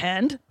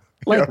pretend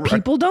like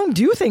people don't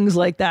do things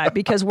like that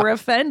because we're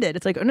offended.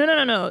 It's like,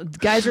 no.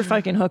 Guys are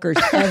fucking hookers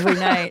every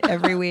night,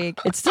 every week.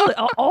 It's still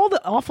all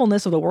the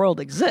awfulness of the world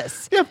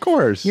exists. Yeah, of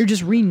course. You're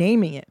just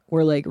renaming it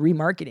or like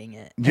remarketing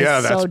it. Yeah,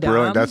 it's that's so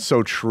brilliant. dumb. That's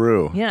so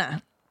true. Yeah.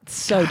 It's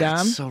so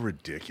dumb. It's so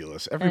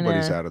ridiculous.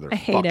 Everybody's out of their I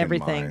hate fucking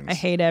everything. minds. I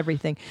hate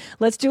everything.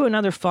 Let's do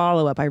another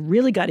follow-up. I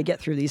really got to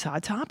get through these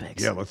hot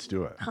topics. Yeah, let's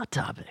do it. Hot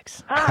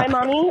topics. Hi,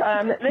 Mommy.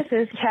 This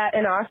is Kat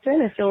in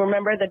Austin, if you'll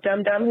remember the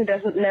dum-dum who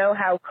doesn't know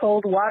how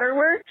cold water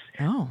works.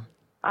 Oh.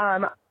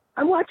 I'm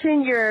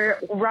watching your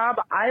Rob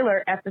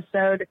Eiler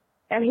episode,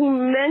 and he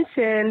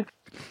mentioned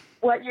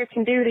what you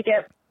can do to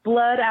get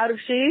blood out of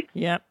sheets.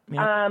 Yep. Well,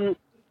 Hot I'm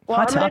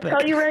going topic. to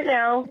tell you right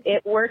now,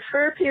 it works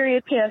for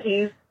period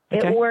panties.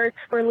 Okay. It works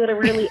for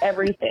literally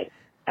everything,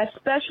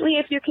 especially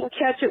if you can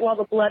catch it while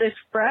the blood is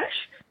fresh.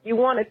 You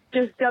want to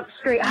just dump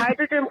straight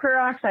hydrogen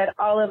peroxide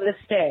all over the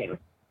stain.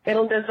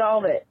 It'll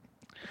dissolve it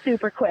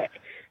super quick.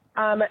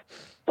 Full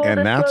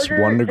And that's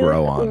disclosure, one to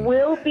grow this on.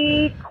 Will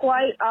be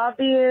quite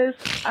obvious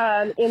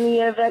in the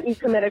event you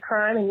commit a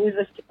crime and use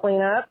this to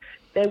clean up.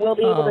 They will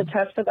be able to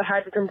test for the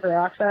hydrogen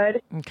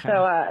peroxide. Okay.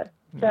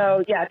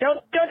 So yeah, don't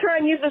try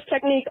and use this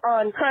technique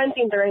on crime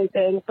scenes or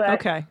anything. But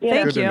Okay. you know.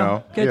 Thank Good to you.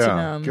 know. Good to Yeah,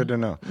 know. good to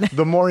know.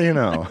 The more you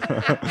know.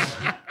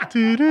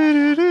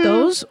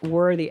 Those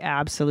were the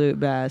absolute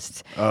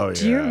best. Oh,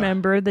 Do you yeah.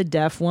 remember the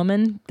deaf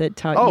woman that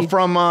taught Oh, you?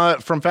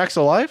 from Facts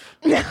of Life?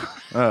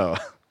 Oh.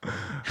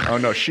 Oh,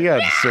 no, she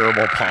had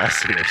cerebral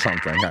palsy or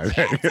something. I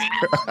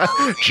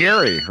think.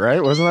 Jerry,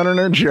 right? Wasn't that her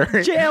name?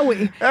 Jerry?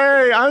 Joey.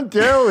 Hey, I'm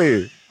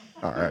Joey.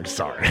 All right,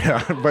 sorry.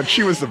 But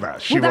she was the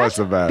best. She was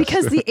the best.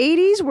 Because the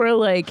 80s were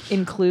like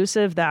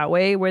inclusive that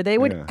way, where they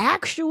would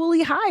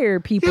actually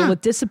hire people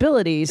with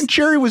disabilities. And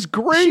Jerry was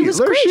great. She was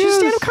There great. she She's a is.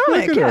 stand-up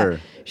comic. Look at Yeah. her.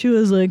 She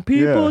was like,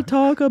 people Yeah.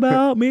 talk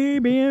about me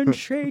being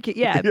shaky.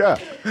 Yeah. Yeah.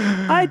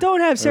 I don't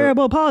have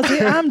cerebral palsy.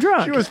 I'm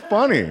drunk. She was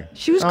funny.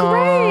 She was Oh,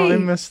 I great.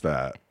 missed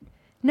that.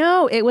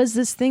 No, it was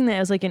this thing that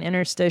was like an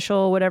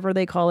interstitial, whatever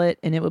they call it,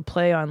 and it would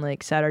play on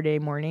like Saturday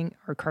morning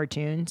or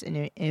cartoons,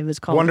 and it was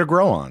called One to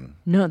grow on.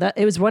 No, that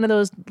it was one of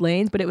those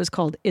lanes, but it was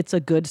called "It's a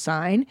Good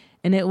Sign,"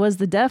 and it was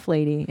the deaf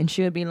lady, and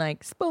she would be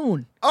like,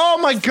 "Spoon." Oh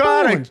my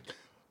God! Spoon.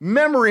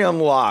 Memory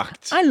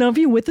unlocked. I love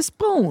you with a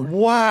spoon.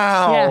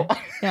 Wow.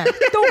 Yeah.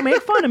 Don't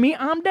make fun of me.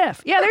 I'm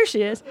deaf. Yeah, there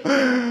she is.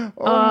 Oh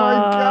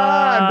my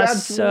God,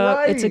 that's so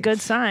right. it's a good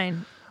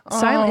sign.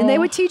 And they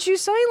would teach you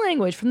sign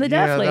language from the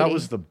deaf lady. Yeah, that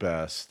was the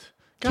best.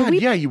 God,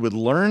 yeah, you would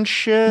learn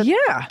shit.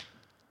 Yeah.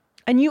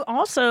 And you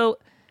also,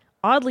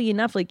 oddly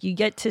enough, like you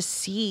get to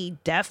see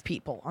deaf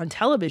people on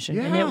television.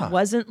 And Yeah. it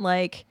wasn't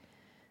like,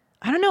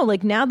 I don't know,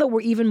 like now that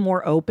we're even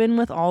more open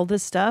with all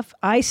this stuff,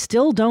 I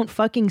still don't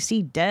fucking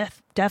see deaf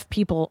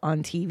people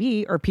on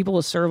TV or people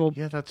with cerebral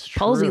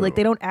palsy. true. Like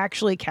they don't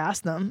actually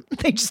cast them.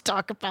 They just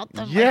talk about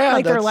them. Yeah,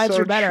 like their that's lives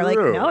so are better. Like,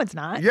 true. no, it's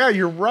not. Yeah,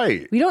 you're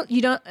right.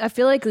 I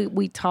feel like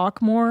we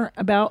talk more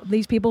about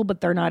these people,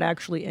 but they're not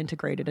actually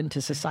integrated into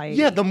society.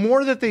 Yeah, the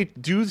more that they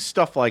do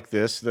stuff like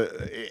this,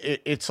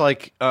 it's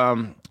like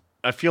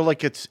I feel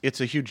like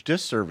it's a huge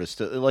disservice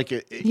to like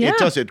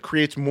it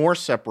creates more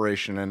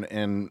separation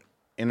and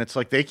it's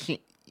like they can't.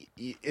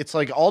 It's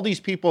like all these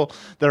people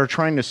that are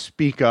trying to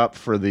speak up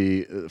for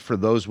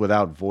those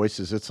without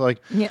voices. It's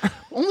like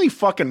only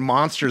fucking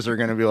monsters are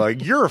going to be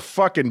like, you're a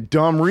fucking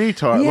dumb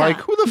retard. Yeah. Like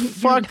who the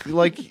fuck?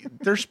 Like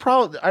there's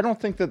probably I don't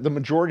think that the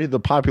majority of the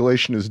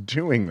population is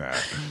doing that.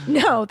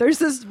 No, there's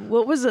this.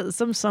 What was it?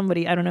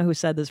 Somebody I don't know who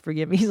said this.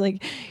 Forgive me. He's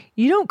like,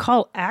 you don't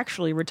call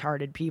actually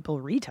retarded people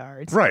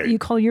retards, Right? You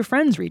call your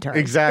friends retards.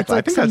 Exactly.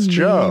 It's like I think that's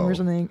some meme Joe or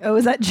something. Oh,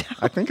 is that Joe?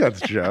 I think that's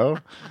Joe.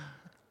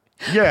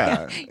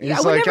 Yeah. Yeah,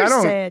 He's we like, never I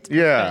don't. say it,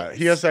 Yeah, but-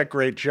 he has that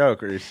great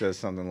joke where he says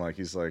something like,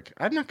 he's like,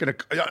 I'm not gonna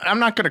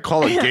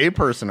call a gay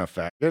person a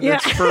faggot. Yeah.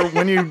 It's for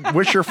when you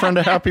wish your friend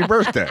a happy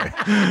birthday.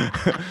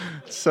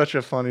 It's such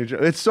a funny joke.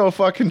 It's so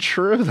fucking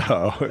true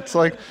though. It's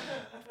like,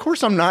 of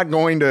course I'm not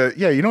going to.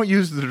 Yeah, you don't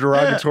use the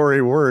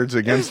derogatory words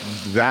against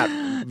the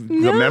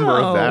member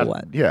of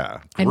that.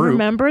 Yeah. And group.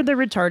 remember the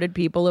Retarded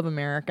People of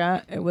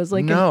America? It was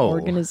like an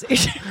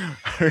organization.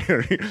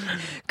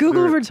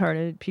 Google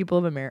Retarded People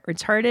of America.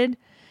 Retarded.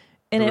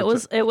 And it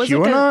was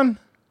QAnon?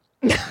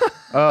 Like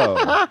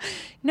Oh.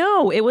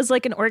 No, it was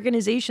like an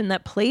organization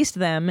that placed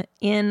them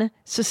in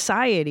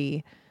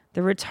society.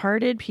 The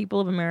Retarded People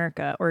of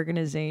America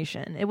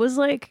organization. It was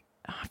like,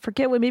 I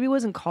forget what, maybe it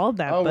wasn't called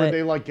that. Oh, but would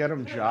they like get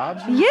them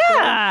jobs?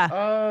 Yeah.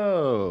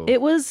 Oh. It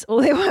was, well,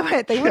 they wouldn't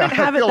have I feel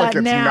it like that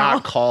it's now.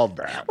 not called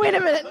that. Wait a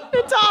minute.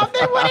 It's off.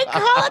 They wouldn't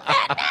call it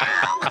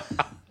that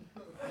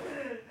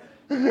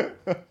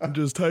now. I'm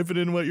just typing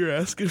in what you're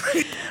asking me.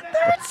 The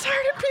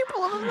Retarded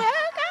People of America.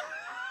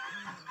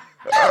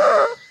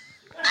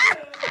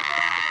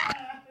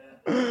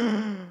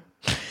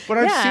 But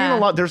I've Yeah. seen a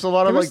lot. There's a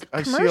lot of There was like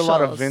I see a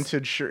lot of commercials.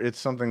 vintage shirt. It's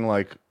something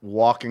like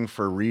walking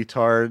for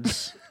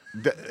retards.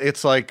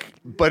 It's like,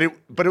 but it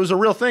was a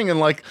real thing in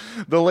like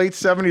the late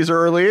 70s or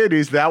early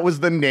 80s. That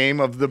was the name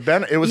of the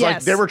It was like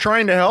Yes. they were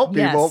trying to help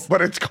people, Yes.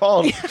 but it's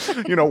called,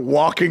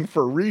 walking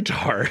for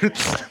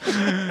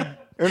retards.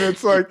 And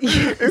it's like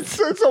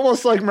it's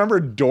almost like, remember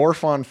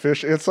Dorf on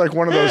Fish? It's like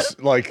one of those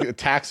like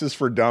taxes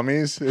for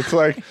dummies. It's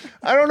like,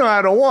 I don't know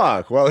how to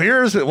walk. Well,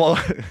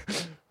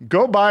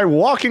 go by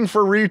walking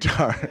for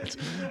retards.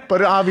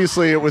 But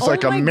obviously it was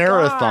like a my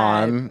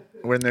marathon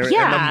when and the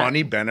Yeah.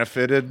 money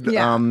benefited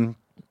Yeah.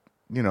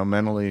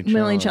 mentally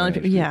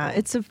challenged people.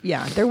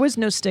 Yeah, there was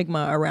no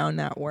stigma around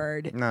that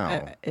word.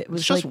 No. It was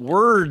It's just like,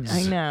 words.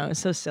 I know, it's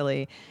so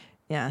silly.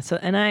 Yeah,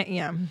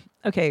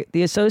 okay,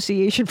 the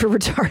Association for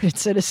Retarded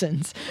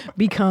Citizens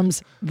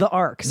becomes the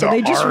ARC. So The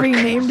they just ARC.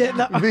 renamed it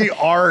the ARC. The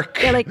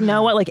ARC. Yeah, like,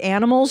 no, what, like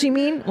animals, you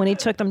mean? When he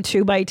took them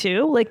 2 by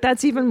 2? Like,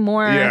 that's even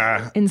more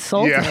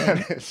insulting.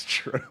 Yeah, it's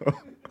true.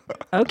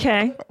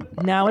 Okay,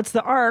 now it's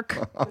the ARC.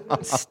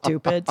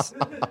 Stupids.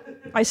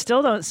 I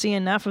still don't see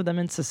enough of them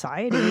in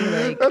society.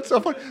 Like, That's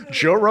so funny.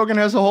 Joe Rogan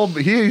has a whole.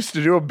 He used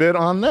to do a bit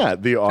on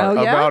that. The ARC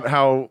Oh, yeah? about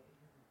how.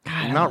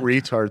 Not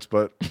retards,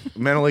 but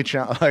mentally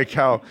like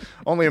how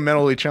only a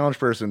mentally challenged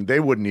person,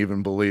 they wouldn't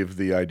even believe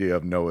the idea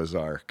of Noah's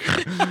Ark.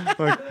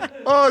 Like,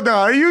 oh no,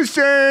 are you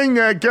saying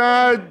that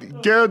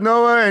God gave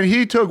Noah and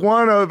he took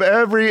one of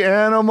every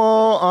animal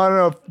on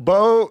a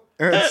boat?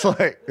 And it's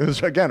like, it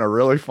was again a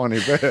really funny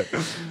bit.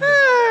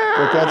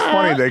 But that's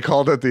funny. They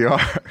called it the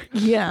Ark.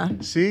 yeah.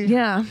 See?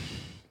 Yeah.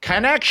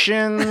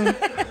 Connection.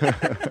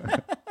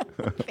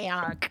 The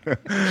ARC.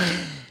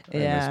 I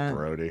miss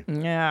Brody.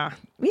 Yeah.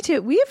 Me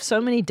too. We have so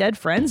many dead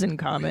friends in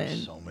common.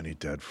 So many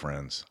dead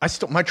friends.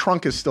 My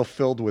trunk is still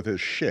filled with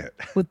his shit.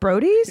 With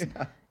Brody's?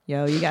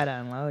 Yo, you gotta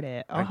unload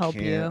it. I'll help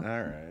can't. you. All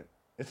right.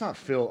 It's not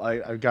filled.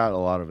 I got a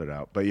lot of it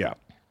out, but yeah.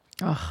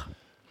 Ugh.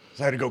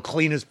 So I had to go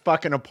clean his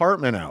fucking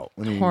apartment out.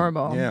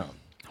 Horrible. Yeah.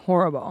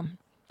 Horrible.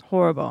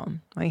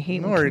 I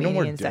hate when No more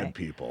comedians dead say.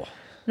 people.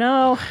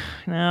 No.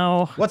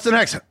 What's the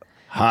next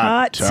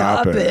Hot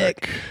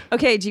topic.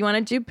 Okay, do you want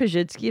to do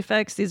Pajitsky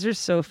effects? These are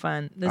so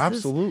fun.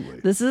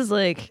 Absolutely. This is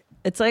like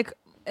it's like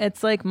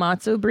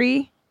matzo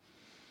brie.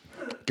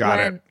 Got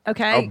it.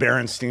 Okay. Oh,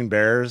 Berenstein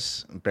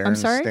Bears. I'm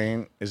sorry?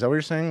 Berenstain. Is that what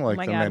you're saying? Like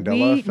Oh my the God.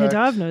 Mandela effect?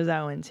 Nadav knows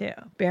that one too.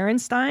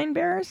 Berenstein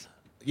Bears?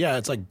 Yeah,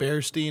 it's like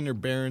Bearstein or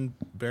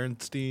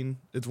Berenstein.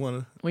 It's one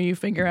of When you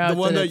figure out the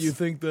one that it's you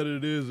think that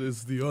it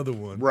is the other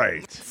one.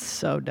 Right.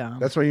 so dumb.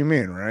 That's what you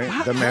mean, right?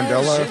 The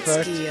Mandela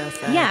effect.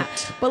 Yeah,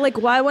 but like,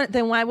 why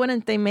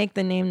wouldn't they make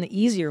the name the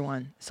easier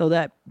one so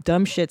that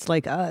dumb shits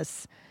like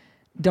us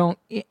don't?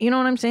 You know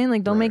what I'm saying?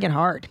 Like, don't make it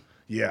hard.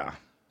 Yeah.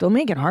 Don't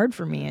make it hard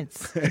for me.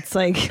 It's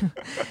like,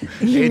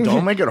 Hey,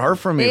 don't make it hard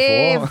for me,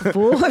 hey,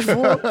 fool.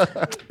 fool.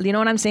 You know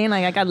what I'm saying?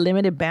 Like, I got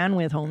limited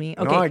bandwidth, homie.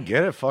 Okay, No, I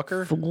get it,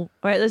 fucker. fool. All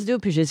right, let's do a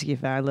Pajitsky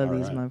fact. I love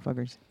these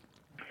motherfuckers.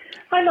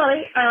 Hi,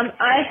 Molly.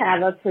 I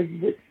have a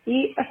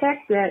Pajitsky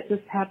effect that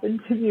just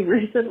happened to me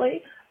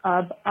recently.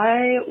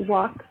 I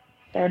walk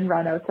and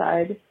run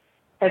outside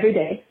every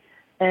day,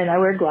 and I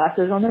wear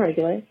glasses on the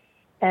regular,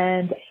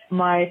 and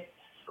my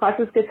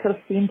glasses get so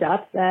steamed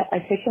up that I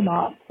take them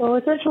off. So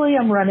essentially,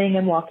 I'm running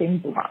and walking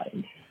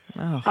blind.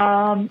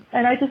 Oh.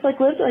 And I just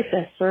lived like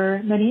this for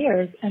many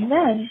years. And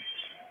then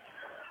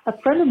a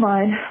friend of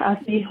mine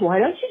asked me, why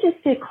don't you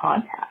just get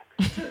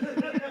contacts?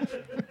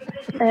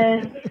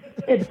 And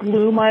it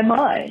blew my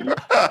mind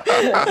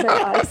that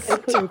I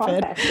could put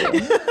contacts in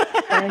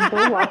and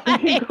go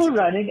walking and go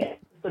running.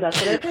 So that's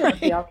what I did.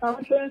 The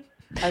optometrist.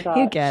 I got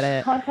You get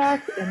it.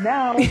 contacts, and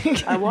now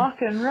I walk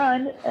and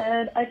run,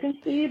 and I can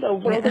see the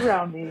world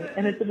around me,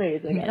 and it's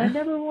amazing. And I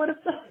never would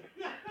have done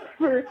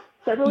for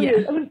several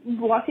years. I've been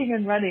walking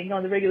and running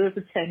on the regular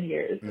for 10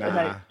 years, and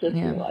I just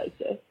realized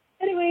it.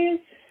 Anyways,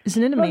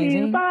 Isn't it love you.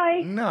 amazing?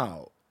 Bye.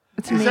 No.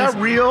 It's Is that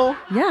amazing. real?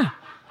 Yeah.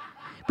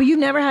 But you've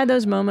never had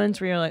those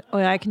moments where you're like, oh,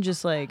 yeah, I can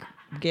just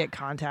get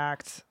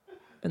contacts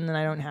and then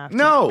I don't have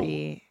to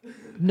be.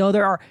 No,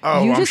 there are.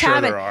 Oh, you I'm just sure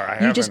haven't. there are.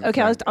 I You just haven't.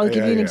 okay. I'll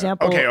give you an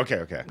example. Okay.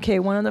 Okay,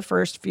 one of the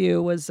first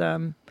few was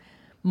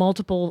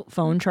multiple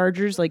phone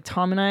chargers. Like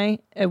Tom and I,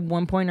 at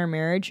one point in our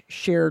marriage,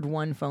 shared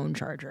one phone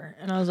charger,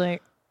 and I was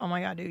like, "Oh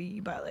my god, dude,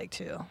 you buy like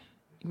 2.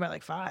 You buy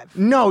like 5."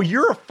 No,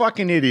 you're a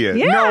fucking idiot.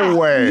 Yeah. No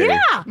way.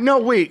 Yeah. No,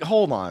 wait,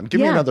 hold on. Give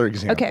me another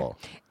example.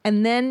 Okay,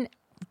 and then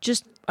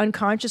just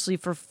unconsciously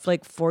for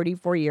like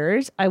 44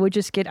 years, I would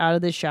just get out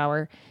of the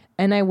shower.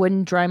 And I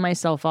wouldn't dry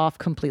myself off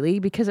completely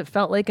because it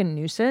felt like a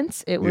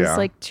nuisance. It was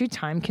like too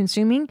time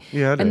consuming.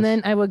 Yeah, and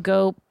then I would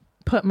go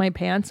put my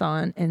pants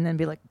on and then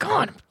be like,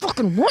 God,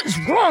 fucking what is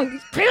wrong?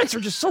 These pants are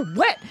just so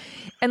wet.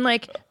 And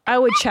I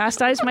would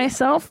chastise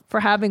myself for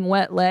having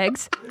wet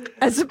legs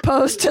as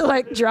opposed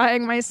to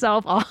drying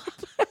myself off.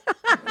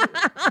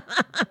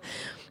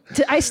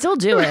 I still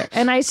do it,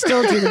 and I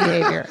still do the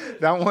behavior.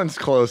 That one's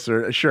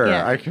closer. Sure,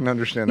 Yeah. I can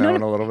understand that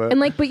one a little bit.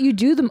 And but you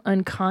do them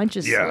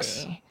unconsciously.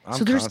 Yes. I'm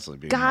so there's constantly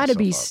beating gotta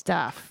be myself up.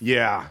 stuff.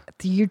 Yeah.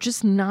 You're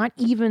just not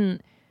even.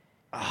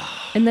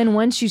 And then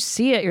once you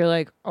see it, you're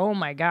like, oh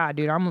my God,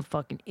 dude, I'm a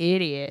fucking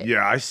idiot.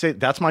 Yeah, I say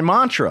that's my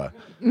mantra.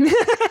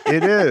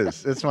 It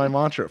is. It's my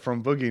mantra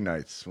from Boogie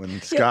Nights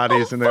when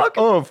Scotty's in there.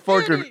 Oh,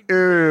 fucking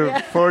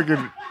idiot.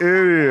 Fucking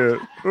idiot.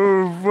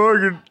 Oh,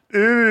 fucking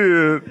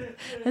idiot.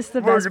 That's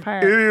the best fucking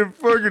part. Idiot.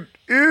 Fucking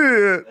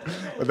idiot.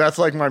 But that's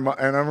like and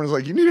everyone's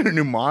like, you need a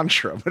new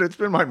mantra. But it's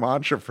been my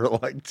mantra for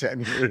 10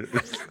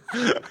 years.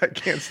 I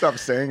can't stop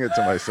saying it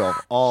to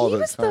myself all the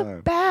time.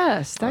 The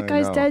best. That I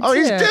guy's know. dead too. Oh,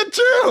 he's dead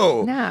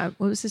too. Nah,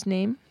 what was his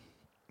name?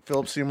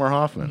 Philip Seymour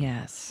Hoffman.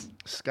 Yes.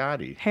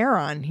 Scotty.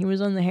 Heron. He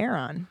was on the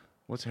Heron.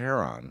 What's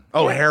heron?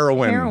 Oh,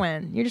 heroin.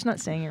 Heroin. You're just not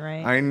saying it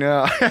right. I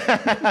know.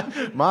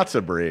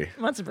 Matzo brie.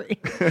 Matzo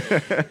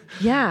brie.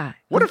 Yeah.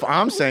 What if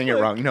I'm saying it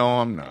wrong? No,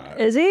 I'm not.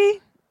 Is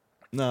he?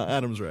 No,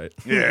 Adam's right.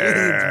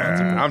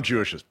 Yeah. I'm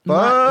Jewish as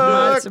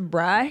fuck. Matzo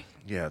brie?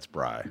 Yeah, it's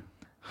brie.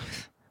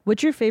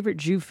 What's your favorite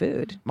Jew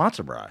food?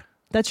 Matzo brie.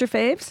 That's your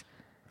faves?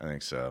 I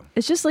think so.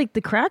 It's just like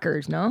the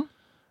crackers, no?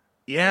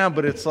 Yeah,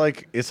 but it's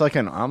like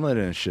an omelet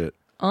and shit.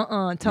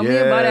 Tell me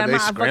about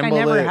it. I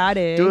never had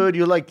it. Dude,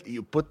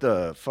 you put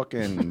the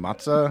fucking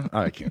matzah. Oh,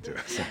 I can't do it.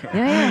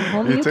 Yeah.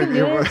 Homie, you can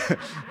do it.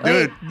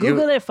 Dude,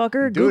 Google it,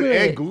 fucker. Dude, Google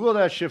hey, it. Google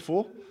that shit,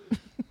 fool.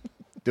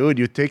 Dude,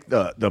 you take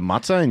the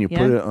matzah and you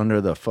put it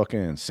under the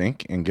fucking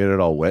sink and get it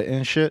all wet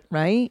and shit.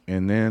 Right.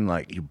 And then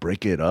you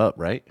break it up,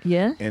 right?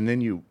 Yeah. And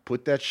then you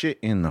put that shit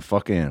in the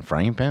fucking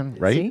frying pan,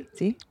 right?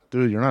 See?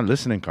 Dude, you're not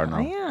listening, Cardinal.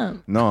 I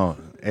am. No.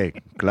 Hey,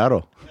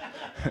 claro.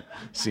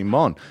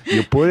 Simon,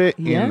 you put it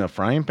in the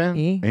frying pan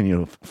and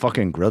you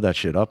fucking grill that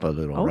shit up a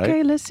little, right?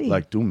 Okay, let's see.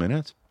 2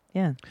 minutes.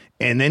 Yeah.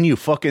 And then you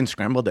fucking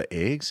scramble the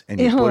eggs and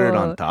you put it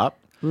on top.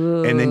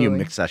 Ooh. And then you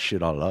mix that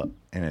shit all up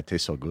and it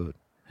tastes so good.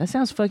 That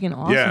sounds fucking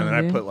awesome. Yeah, and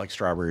then dude. I put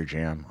strawberry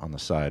jam on the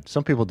side.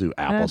 Some people do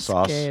That's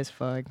applesauce. gay as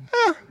fuck.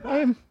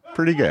 I'm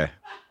pretty gay.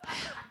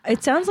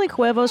 It sounds like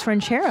huevos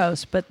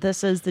rancheros, but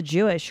this is the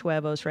Jewish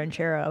huevos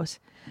rancheros.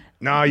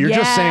 No, you're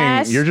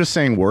just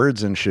saying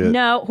words and shit.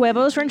 No,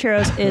 huevos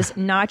rancheros is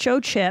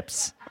nacho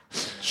chips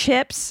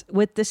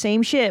with the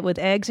same shit with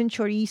eggs and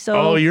chorizo.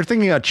 Oh, you're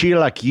thinking of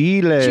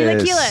chilaquiles.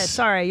 Chilaquiles.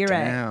 Sorry, you're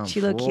Damn, right.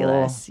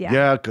 Chilaquiles. fool. Yeah.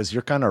 Yeah, because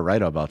you're kind of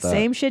right about that.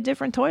 Same shit,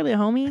 different toilet,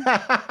 homie.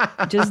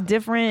 Just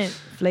different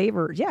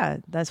flavor. Yeah,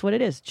 that's what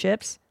it is.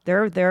 Chips.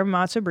 They're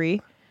matzo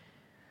brie.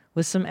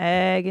 with some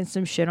egg and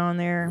some shit on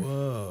there.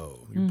 Whoa,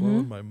 you're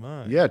blowing my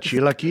mind. Yeah,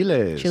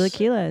 chilaquiles.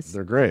 Chilaquiles.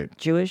 They're great.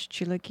 Jewish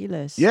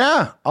chilaquiles.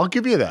 Yeah, I'll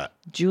give you that.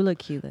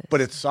 Chilaquiles.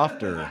 But it's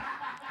softer.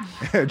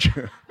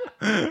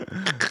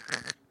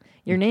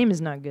 Your name is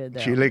not good, though.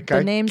 Chilaquiles.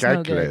 The name's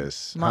no good.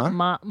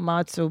 Huh?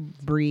 Matzo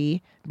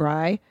brie.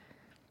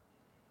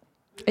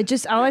 It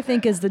just, all I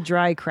think is the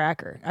dry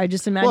cracker. I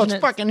just imagine Well,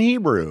 it's fucking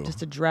Hebrew.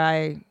 Just a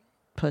dry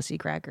pussy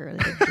cracker.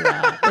 Like, a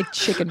dry, like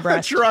chicken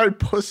breast. Dry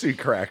pussy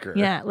cracker.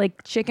 Yeah,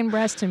 like chicken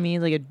breast to me,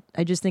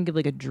 I just think of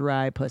like a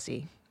dry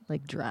pussy.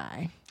 Like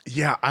dry.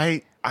 Yeah,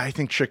 I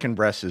think chicken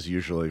breast is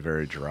usually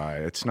very dry.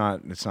 It's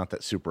not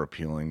that super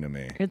appealing to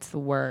me. It's the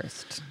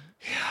worst.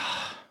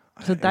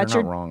 Yeah. So that's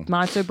your wrong.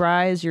 matzo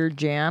brie is your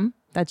jam.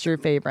 That's your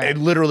favorite. I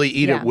literally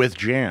eat Yeah. it with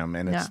jam,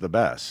 and it's Yeah. the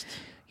best.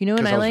 You know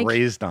what I was like?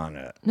 raised on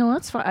it. No,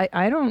 that's fine.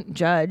 I don't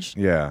judge.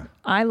 Yeah.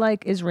 I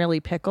like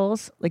Israeli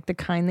pickles, like the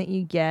kind that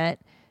you get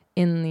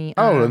in the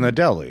in the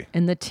deli.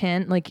 in the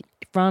tin, like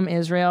from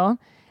Israel.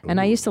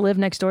 And I used to live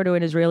next door to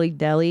an Israeli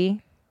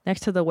deli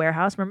next to the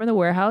warehouse. Remember the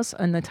warehouse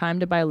and the Time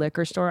to Buy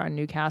liquor store on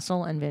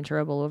Newcastle and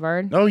Ventura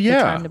Boulevard? Oh The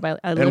yeah, Time to Buy,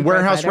 I lived and right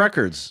Warehouse by there.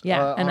 Records.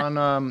 Yeah, and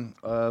on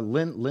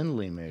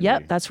Lindley maybe.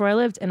 Yep, that's where I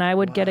lived, and I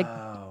would get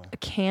a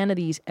can of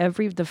these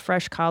the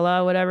fresh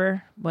challah,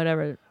 whatever.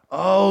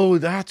 Oh,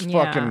 that's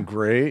Yeah. fucking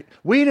great.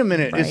 Wait a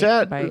minute, is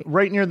that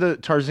right near the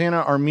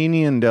Tarzana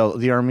Armenian Deli?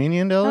 The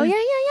Armenian Deli?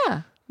 Oh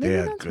yeah. They Maybe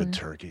had that's good what-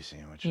 turkey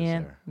sandwiches Yeah,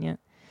 there. yeah.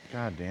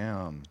 God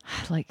damn.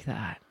 I like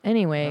that.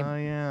 Anyway. Oh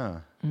yeah.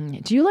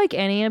 Do you like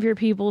any of your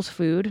people's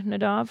food,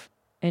 Nadav?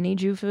 Any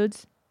Jew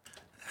foods?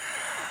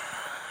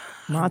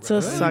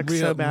 Matzah sucks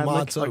so bad.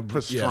 Matzah,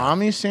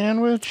 pastrami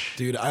sandwich?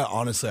 Dude,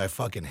 I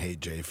fucking hate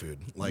J food.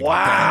 Like,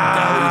 Wow.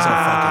 delis,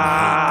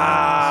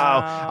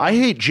 I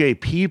hate J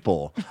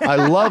people. I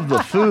love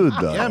the food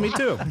though. Yeah, me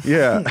too.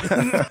 Yeah.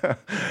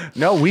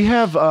 No, we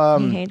have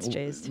He hates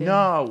J's too.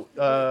 No,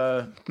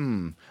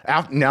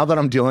 now that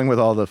I'm dealing with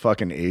all the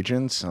fucking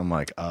agents, I'm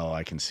like, oh,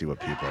 I can see what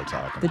people are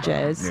talking The about.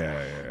 J's.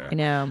 Yeah. I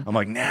know. I'm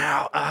like,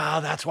 now,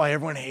 that's why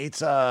everyone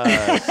hates us.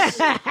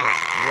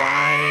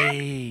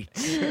 Right.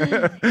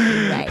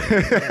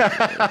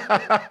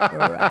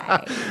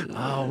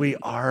 Oh, we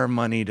are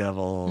money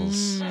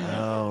devils.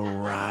 Oh,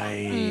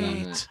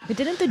 right. But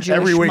didn't the Jewish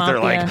Every week mafia...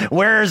 they're like,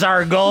 "Where's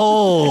our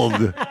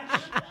gold?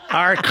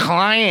 our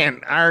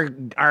client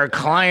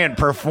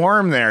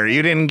performed there.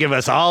 You didn't give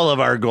us all of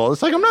our gold."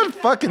 It's like, I'm not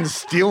fucking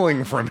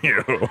stealing from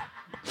you.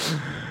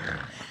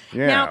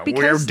 Yeah, Now,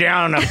 because- we're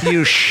down a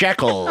few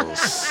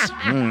shekels.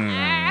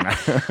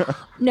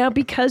 Now,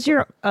 because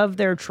you're of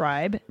their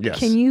tribe, Yes.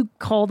 can you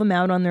call them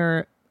out on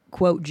their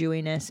quote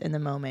Jewiness in the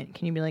moment?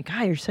 Can you be like,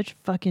 "God, you're such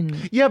fucking..."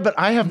 Yeah, but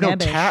I have no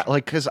nebbish."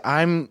 like, because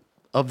I'm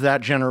of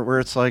that gener where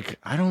it's like,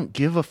 I don't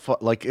give a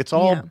fuck. Like, it's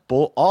all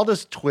all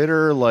this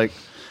Twitter, like,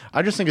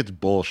 I just think it's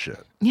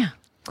bullshit. Yeah,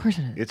 of course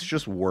it is. It's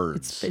just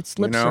words. It's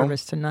lip you know?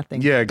 service to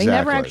nothing. Yeah, exactly. They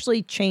never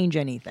actually change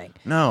anything.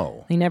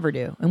 No. They never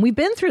do. And we've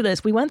been through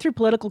this. We went through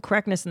political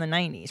correctness in the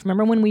 90s.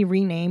 Remember when we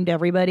renamed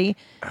everybody?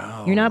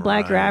 You're not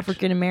black, you're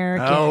African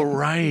American. Oh,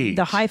 right.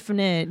 The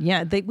hyphenate.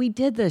 Yeah, we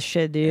did this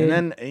shit, dude.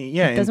 And then, It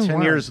in doesn't 10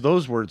 work. years,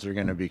 those words are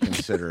going to be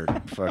considered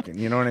fucking,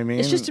 you know what I mean?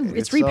 It's just,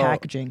 it's all-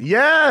 repackaging.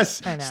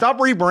 Yes! I know. Stop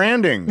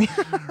rebranding.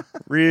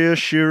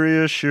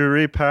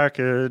 reassure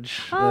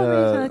package.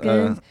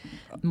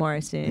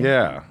 Morrison.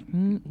 Yeah.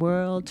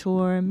 World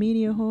tour,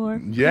 media whore.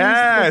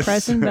 Yes! The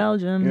press in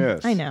Belgium.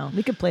 Yes. I know.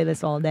 We could play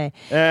this all day.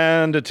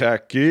 And a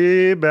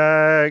tacky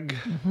bag.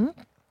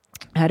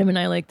 Adam and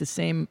I like the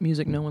same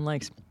music no one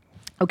likes.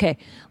 Okay,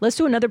 let's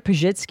do another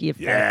Pajitsky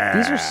effect. Yeah.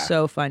 These are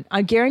so fun.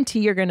 I guarantee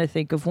you're going to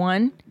think of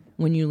one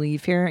when you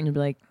leave here and you'll be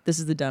like, this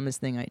is the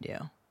dumbest thing I do.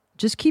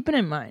 Just keep it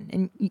in mind.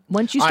 And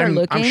once you start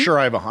looking. I'm sure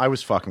I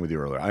was fucking with you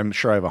earlier. I'm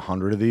sure I have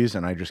 100 of these,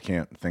 and I just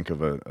can't think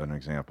of an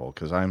example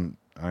because I'm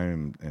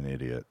an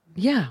idiot.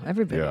 Yeah,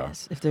 everybody Yeah.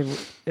 is.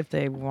 If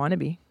they want to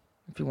be.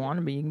 If you want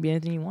to be, you can be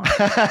anything you want.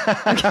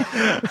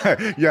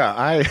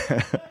 Yeah,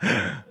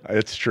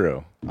 it's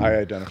true. I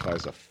identify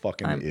as a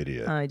fucking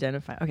idiot.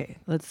 Identify. Okay,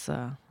 let's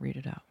read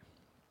it out.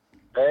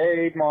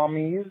 Hey,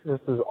 mommies, this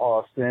is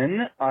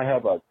Austin. I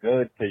have a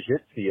good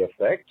Pajitsky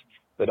effect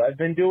that I've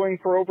been doing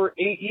for over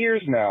 8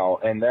 years now,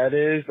 and that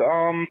is,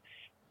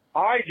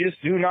 I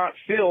just do not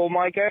fill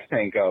my gas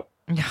tank up,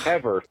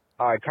 ever.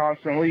 I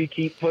constantly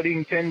keep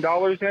putting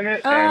 $10 in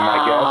it, and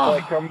my gas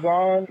light comes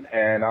on,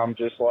 and I'm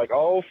just like,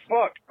 oh,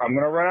 fuck, I'm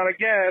going to run out of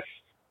gas.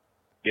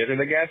 Get to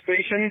the gas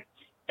station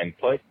and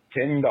put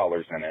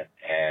 $10 in it.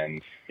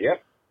 And,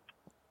 yep,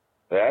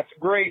 that's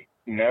great.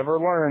 Never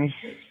learned.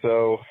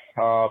 So,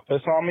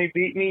 piss on me,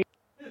 beat me.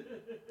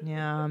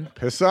 Yeah.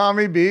 Piss on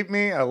me, beat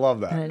me. I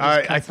love that.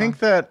 I think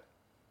that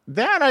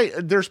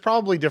there's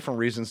probably different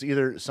reasons.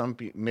 Either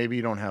maybe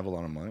you don't have a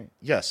lot of money.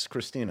 Yes,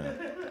 Christina.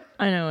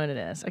 I know what it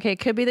is. Okay, it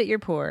could be that you're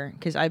poor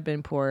because I've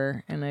been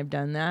poor and I've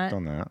done that.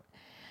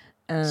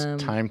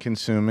 It's time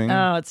consuming.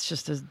 Oh, it's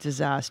just a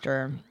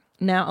disaster.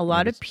 Now, a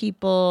lot of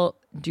people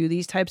do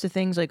these types of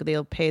things, like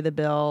they'll pay the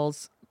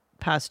bills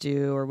past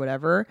due or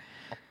whatever,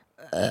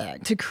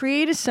 to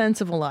create a sense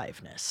of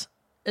aliveness.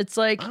 It's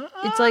like, do you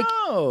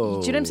know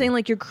what I'm saying?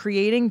 Like you're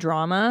creating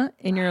drama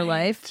in your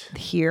life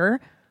here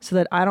so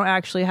that I don't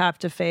actually have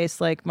to face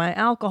like my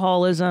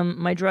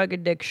alcoholism, my drug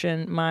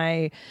addiction,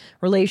 my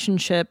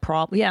relationship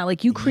problem. Yeah,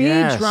 like you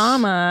create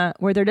drama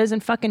where there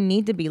doesn't fucking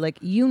need to be. Like,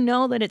 you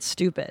know that it's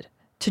stupid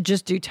to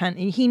just do 10.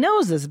 He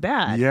knows this is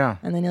bad. Yeah.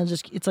 And then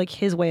it's like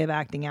his way of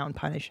acting out and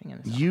punishing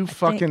himself. You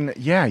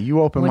you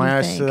opened my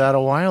eyes to that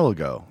a while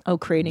ago. Oh,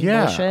 creating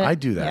bullshit? I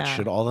do that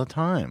shit all the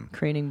time.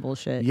 Creating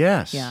bullshit.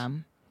 Yes. Yeah.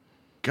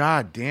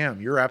 God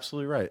damn, you're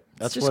absolutely right.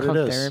 That's it's just what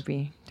called it is.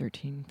 Therapy,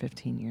 13,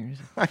 15 years.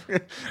 I've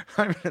been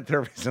in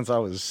therapy since I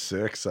was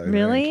 6, I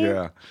really? think.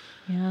 Yeah.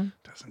 Yeah.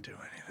 Doesn't do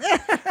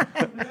anything.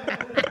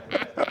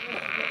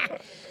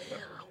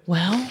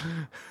 Well,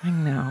 I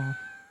know.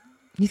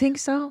 You think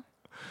so?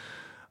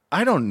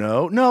 I don't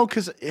know. No,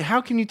 because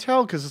how can you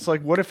tell? Because it's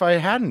like, what if I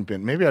hadn't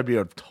been? Maybe I'd be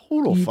a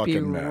total You'd fucking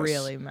be mess.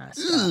 Really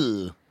messed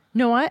up.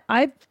 No,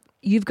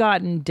 you've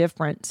gotten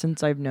different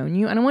since I've known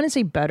you. I don't want to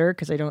say better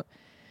because I don't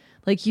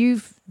like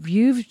you've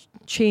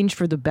changed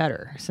for the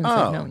better since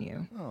I've known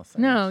you. Oh, thanks.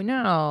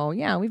 No.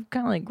 Yeah, we've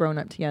kind of like grown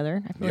up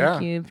together. I feel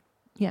like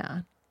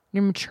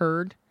you're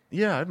matured.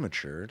 Yeah, I've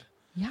matured.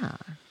 Yeah.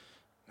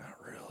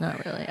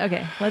 Not really.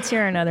 Okay, let's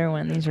hear another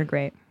one. These are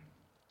great.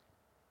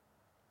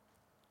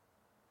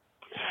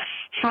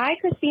 Hi,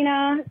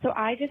 Christina. So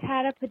I just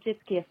had a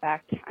Pajitsky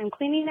effect. I'm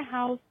cleaning the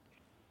house,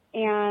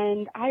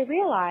 and I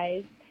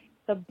realized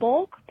the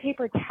bulk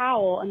paper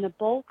towel and the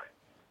bulk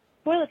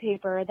toilet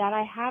paper that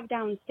I have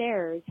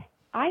downstairs,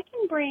 I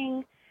can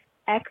bring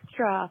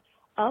extra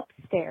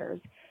upstairs,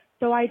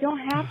 so I don't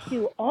have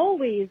to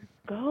always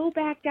go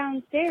back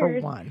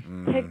downstairs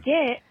to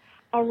get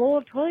a roll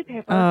of toilet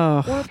paper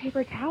or a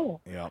paper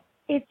towel. Yep.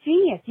 It's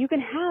genius. You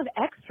can have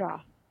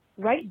extra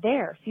right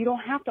there, so you don't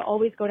have to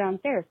always go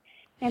downstairs.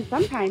 And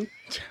sometimes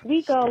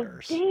we go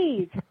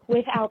days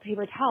without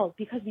paper towels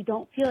because we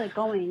don't feel like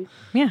going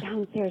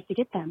downstairs to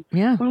get them.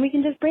 Yeah. When we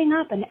can just bring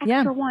up an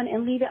extra one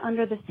and leave it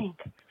under the sink.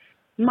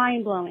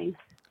 Mind-blowing.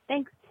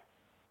 Thanks.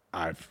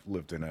 I've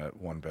lived in a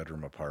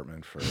 1-bedroom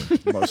apartment for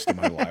most of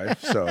my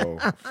life, so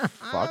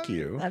fuck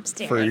you.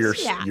 Upstairs. For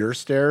your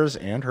stairs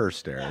and her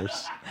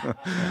stairs.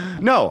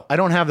 No, I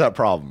don't have that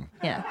problem.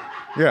 Yeah.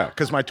 Yeah,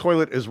 because my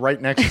toilet is right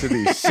next to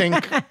the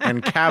sink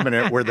and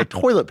cabinet where the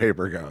toilet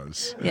paper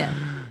goes. Yeah.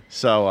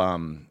 So,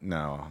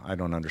 no, I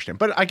don't understand.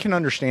 But I can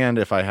understand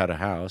if I had a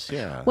house,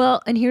 yeah.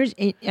 Well, and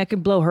I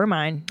could blow her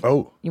mind.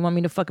 Oh. You want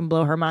me to fucking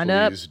blow her mind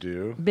up? Please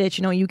do. Bitch,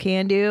 you know what you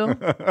can do?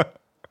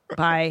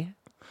 Buy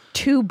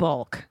 2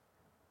 bulk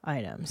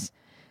items,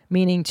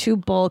 meaning 2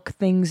 bulk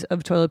things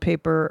of toilet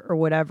paper or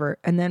whatever,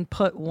 and then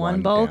put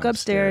one bulk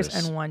upstairs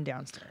and one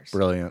downstairs.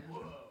 Brilliant.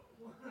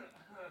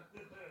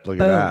 Look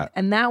Boom. at that.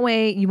 And that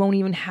way you won't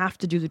even have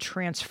to do the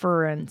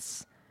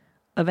transference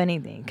of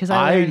anything. Because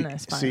I learned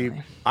this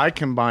finally. I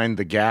combine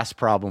the gas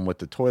problem with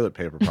the toilet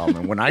paper problem.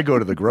 And when I go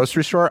to the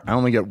grocery store, I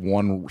only get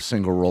 1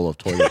 single roll of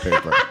toilet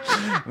paper.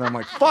 And I'm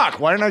like, fuck,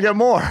 why didn't I get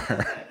more?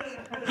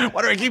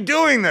 Why do I keep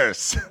doing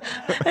this?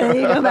 And then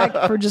you go back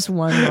for just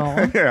 1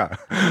 roll. Yeah.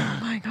 Oh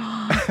my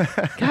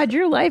God. God,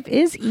 your life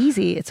is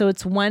easy. So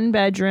it's 1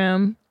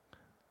 bedroom.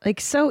 Like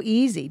so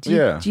easy.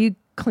 Do you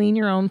clean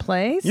your own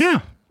place?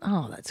 Yeah.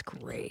 Oh, that's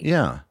great.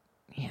 Yeah.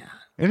 Yeah.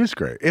 It is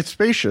great. It's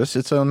spacious.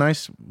 It's a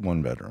nice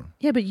 1-bedroom.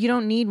 Yeah, but you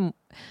don't need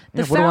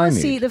the what do I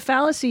fallacy. need? The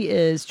fallacy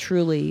is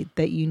truly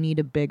that you need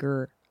a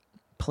bigger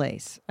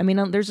place. I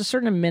mean, there's a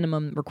certain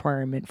minimum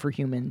requirement for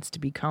humans to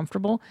be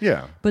comfortable.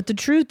 Yeah. But the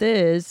truth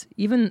is,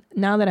 even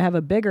now that I have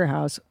a bigger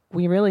house,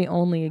 we really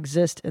only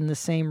exist in the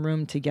same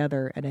room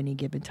together at any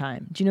given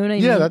time. Do you know what I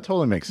mean? Yeah, that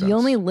totally makes sense. You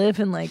only live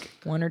in like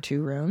 1 or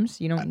 2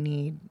 rooms. You don't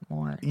need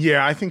more.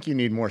 Yeah, I think you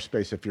need more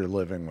space if you're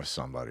living with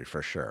somebody,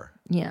 for sure.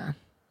 Yeah.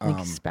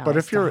 Like spouse but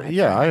if you're,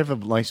 style. I have a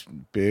nice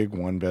big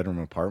 1-bedroom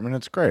apartment.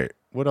 It's great.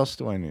 What else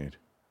do I need?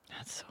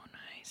 That's so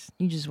nice.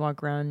 You just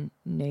walk around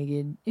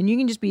naked, and you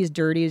can just be as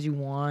dirty as you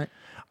want.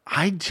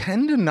 I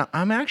tend to not.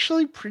 I'm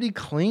actually pretty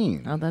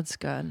clean. Oh, that's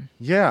good.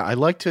 Yeah, I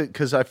like to,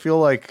 because I feel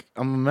like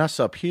I'm a mess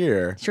up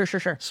here. Sure.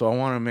 So I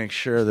want to make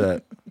sure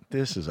that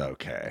this is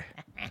okay.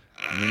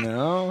 You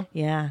know?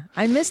 Yeah.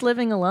 I miss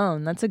living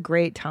alone. That's a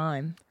great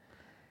time.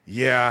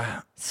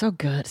 Yeah. So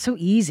good. So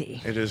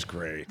easy. It is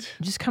great.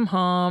 You just come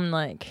home,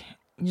 like,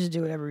 you just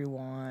do whatever you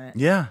want.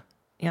 Yeah.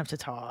 You don't have to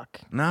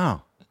talk.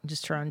 No. You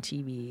just turn on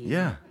TV.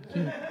 Yeah.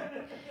 You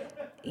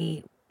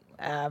eat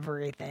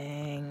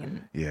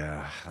everything.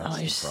 Yeah. That's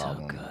you're the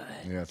problem. so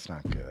good. Yeah, it's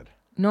not good.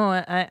 No,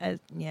 I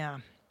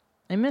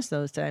miss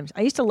those times.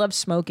 I used to love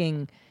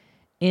smoking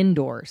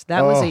indoors.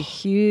 That was a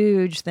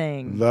huge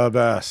thing. The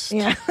best.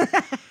 Yeah.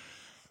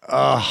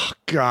 Oh,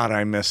 God,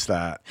 I miss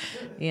that.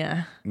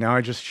 Yeah. Now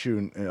I just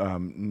chew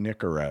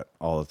Nicorette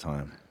all the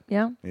time.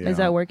 Yeah? Yeah. Is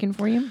that working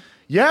for you?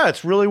 Yeah,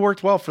 it's really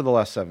worked well for the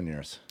last 7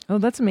 years. Oh,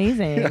 that's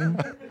amazing.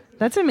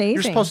 That's amazing.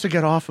 You're supposed to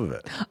get off of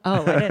it.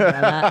 Oh, I didn't know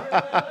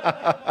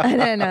that. I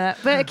didn't know that.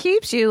 But it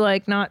keeps you,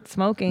 like, not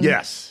smoking.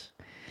 Yes.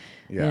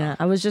 Yeah.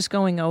 I was just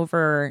going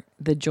over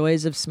the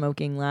joys of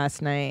smoking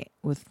last night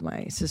with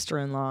my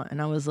sister-in-law,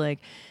 and I was like,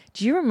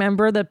 Do you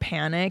remember the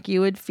panic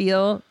you would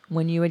feel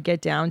when you would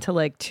get down to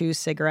like 2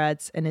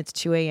 cigarettes and it's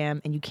 2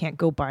 a.m. and you can't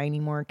go buy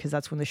anymore because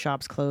that's when the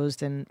shops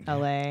closed in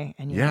LA?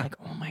 And you're like,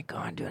 oh my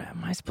God, dude,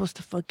 am I supposed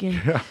to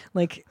fucking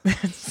like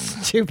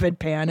stupid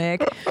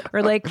panic?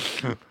 Or like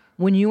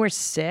when you were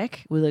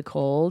sick with a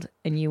cold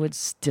and you would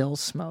still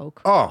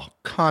smoke. Oh,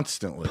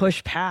 constantly.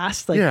 Push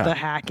past like the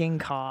hacking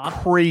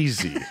cough.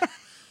 Crazy.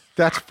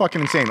 That's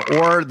fucking insane.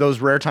 Or those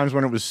rare times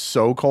when it was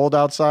so cold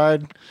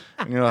outside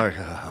and you're like,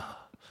 oh.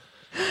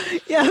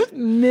 Yeah,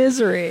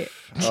 misery.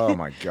 Oh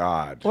my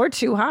God. Or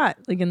too hot,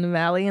 like in the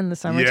valley in the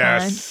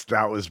summertime. Yes,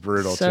 that was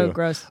brutal so too.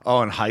 Gross.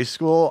 Oh, in high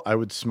school, I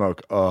would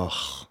smoke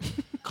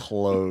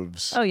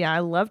cloves. Oh yeah, I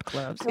loved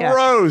cloves.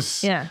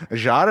 Gross. Yeah.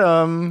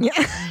 Jadam.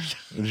 Yeah.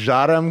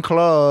 Jadam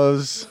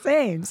cloves.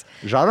 Same.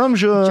 Jadam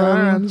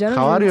Jun. Jadam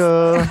How are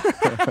you?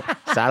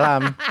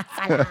 Salam.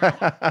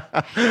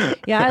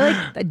 Yeah,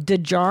 I like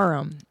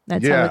Dajarum.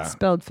 That's how it's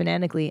spelled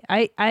phonetically.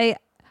 I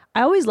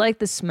always liked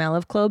the smell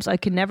of cloves. I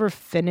could never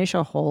finish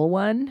a whole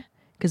one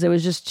because it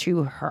was just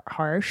too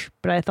harsh.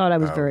 But I thought I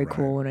was very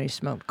cool when I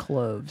smoked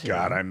cloves.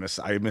 God, I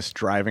miss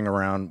driving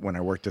around when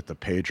I worked at the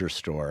pager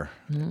store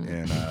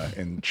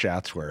in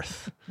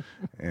Chatsworth,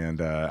 and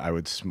I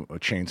would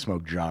chain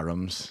smoke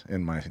Jarums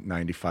in my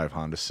 '95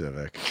 Honda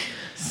Civic.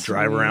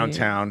 Drive around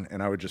town,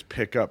 and I would just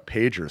pick up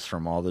pagers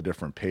from all the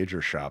different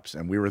pager shops.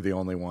 And we were the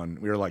only one.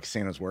 We were like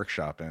Santa's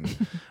workshop, and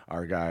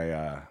our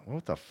guy,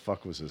 what the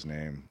fuck was his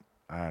name?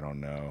 I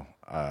don't know.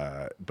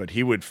 But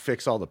he would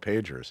fix all the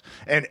pagers,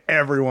 and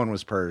everyone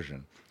was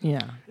Persian.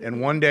 Yeah.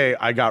 And one day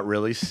I got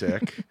really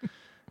sick,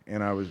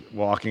 and I was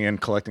walking in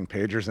collecting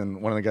pagers,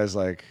 and one of the guys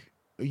like,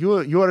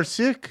 you are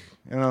sick?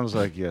 And I was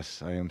like,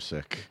 yes, I am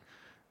sick.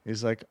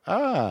 He's like,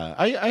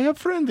 I have a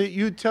friend that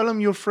you tell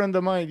him you're a friend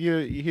of mine.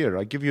 Here,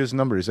 I give you his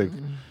number. He's like,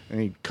 and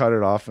he cut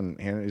it off and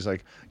he's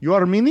like, you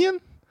Armenian?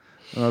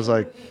 And I was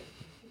like,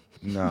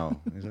 no.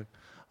 He's like,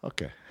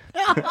 okay.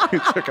 He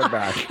took it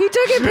back. He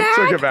took it back?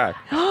 Took it back.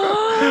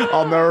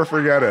 I'll never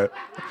forget it.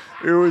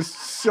 It was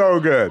so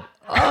good.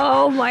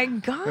 Oh my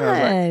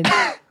God.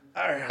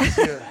 All right, I'll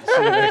see you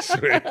next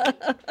week.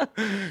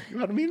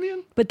 You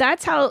Armenian? But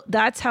that's how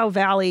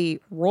Valley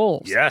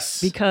rolls.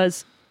 Yes.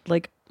 Because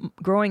like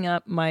growing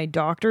up, my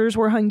doctors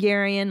were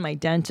Hungarian, my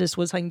dentist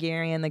was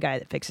Hungarian, the guy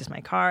that fixes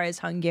my car is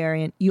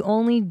Hungarian. You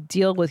only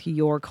deal with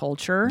your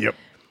culture. Yep.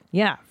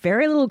 Yeah,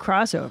 very little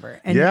crossover.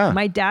 And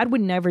my dad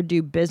would never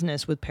do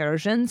business with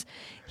Persians.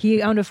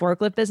 He owned a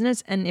forklift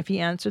business, and if he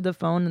answered the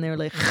phone and they were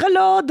like,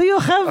 hello, do you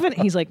have it?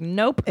 He's like,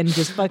 nope, and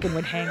just fucking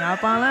would hang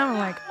up on them. I'm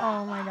like,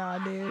 oh my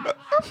God, dude.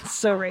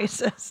 So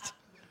racist.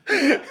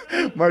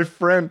 My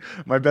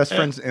best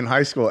friend in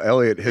high school,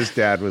 Elliot, his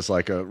dad was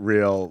like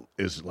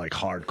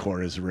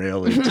hardcore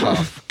Israeli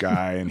tough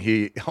guy, and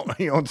he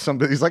owned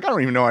something. He's like, I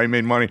don't even know how he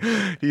made money.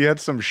 He had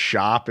some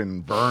shop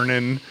in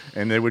Vernon,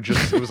 and it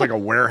was like a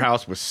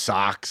warehouse with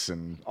socks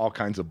and all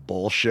kinds of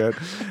bullshit.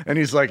 And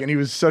he's like, and he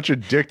was such a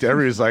dick to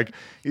everybody.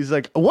 He's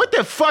like, what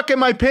the fuck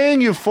am I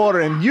paying you for?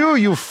 And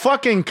you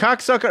fucking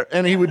cocksucker.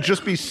 And he would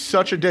just be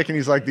such a dick. And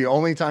he's like, the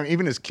only time,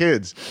 even his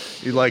kids,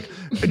 he's like,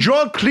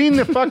 Joel, clean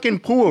the fucking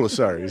pool.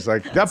 Sorry. He's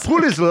like, that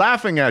pool is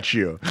laughing at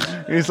you.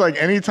 And he's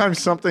like, anytime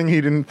something he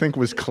didn't think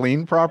was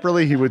clean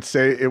properly, he would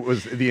say it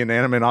was the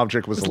inanimate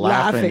object was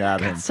laughing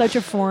at him. Such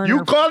a foreigner.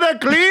 You call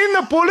that clean?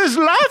 The pool is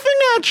laughing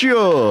at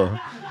you.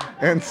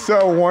 And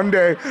so one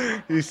day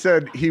he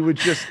said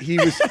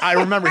I'd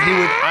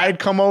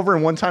come over,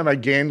 and one time I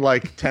gained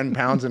like 10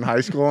 pounds in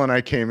high school, and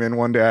I came in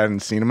one day, I hadn't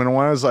seen him in a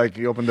while. I was like,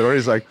 he opened the door,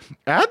 he's like,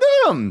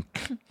 Adam,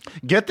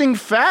 getting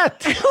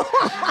fat.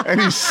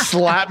 And he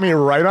slapped me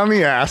right on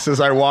the ass as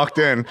I walked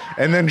in,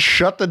 and then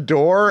shut the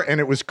door, and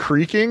it was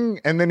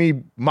creaking, and then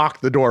he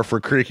mocked the door for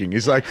creaking.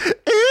 He's like,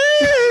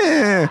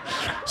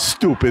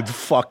 stupid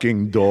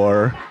fucking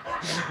door.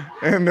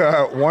 And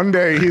one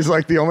day he's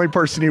like, the only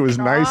person he was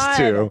nice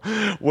to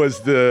was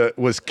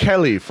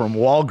Kelly from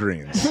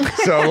Walgreens.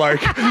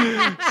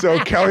 So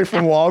Kelly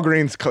from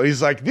Walgreens,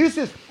 he's like, this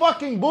is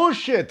fucking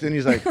bullshit. And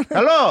he's like,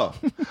 hello.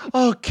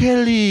 Oh,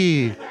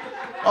 Kelly.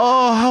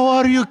 Oh, how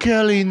are you,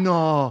 Kelly?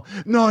 No,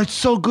 it's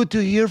so good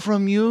to hear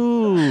from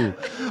you.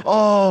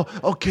 Oh,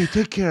 okay,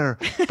 take care.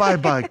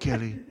 Bye-bye,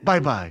 Kelly.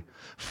 Bye-bye.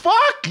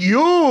 Fuck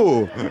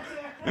you.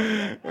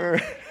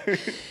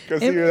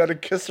 Because he had to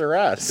kiss her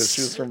ass because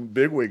she was from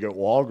Bigwig at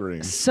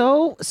Walgreens.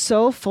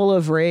 So full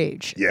of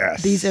rage.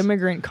 Yes. These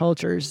immigrant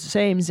cultures,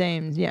 same,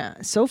 yeah.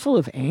 So full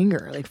of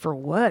anger. Like, for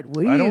what?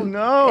 I don't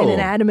know.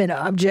 Inanimate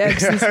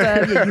objects and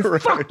stuff. Yeah, you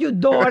Right. fuck your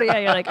daughter. Yeah,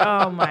 you're like,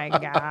 oh my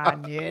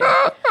God, dude.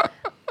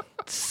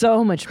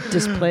 So much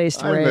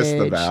displaced rage. I miss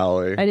the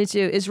Valley. I do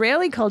too.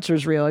 Israeli culture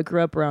is real. I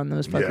grew up around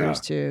those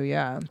fuckers too.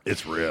 Yeah.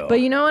 It's real.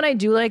 But you know what I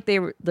do like? They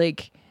were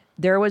like,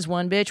 there was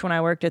one bitch when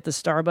I worked at the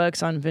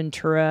Starbucks on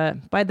Ventura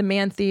by the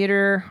Man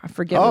Theater. I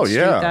forget what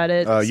street that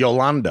is.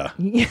 Yolanda.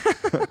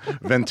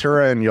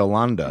 Ventura and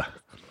Yolanda.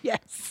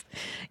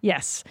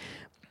 Yes.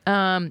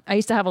 I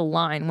used to have a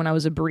line when I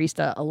was a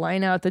barista, a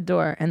line out the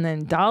door. And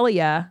then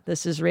Dahlia,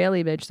 this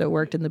Israeli bitch that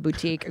worked in the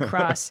boutique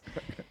across,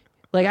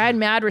 Like I had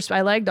mad respect.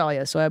 I liked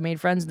Dahlia, so I made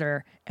friends with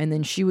her. And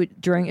then she would,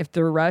 if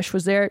the rush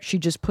was there,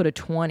 she'd just put a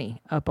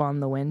 20 up on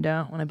the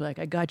window. And I'd be like,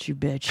 I got you,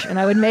 bitch. And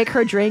I would make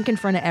her drink in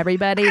front of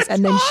everybody's.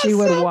 And then she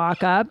would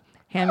walk up,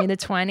 hand me the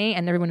 20,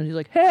 and everyone would be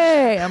like,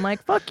 hey. I'm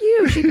like, fuck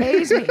you. She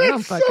pays me. You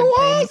don't fucking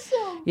pay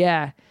me.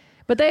 Yeah.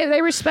 But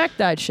they respect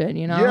that shit,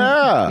 you know?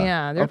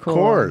 Yeah, they're cool. Of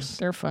course.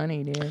 They're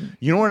funny, dude.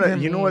 You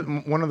know what?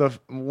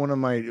 One of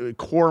my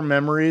core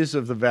memories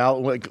of the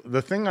Valley, like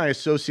the thing I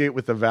associate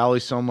with the Valley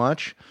so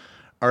much,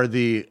 are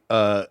the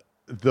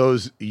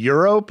those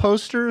Euro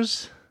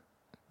posters.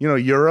 You know,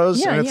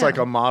 Euros, and it's like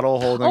a model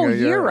holding a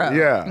Euro.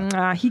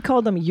 Yeah. He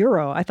called them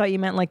Euro. I thought you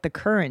meant like the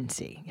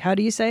currency. How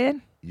do you say it?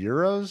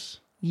 Euros.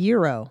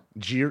 Euro.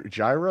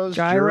 Gyros.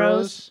 All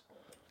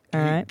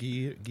right.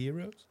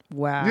 Gyros?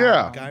 Wow.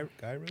 Yeah.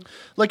 Gyros?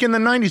 Like in the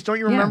 90s, don't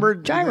you remember?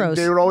 Gyros.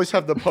 They would always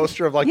have the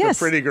poster of like Yes.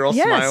 the pretty girl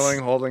Yes. smiling,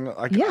 holding.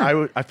 Like,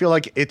 I feel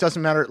like it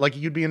doesn't matter. Like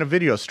you'd be in a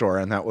video store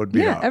and that would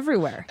be up.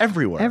 Everywhere.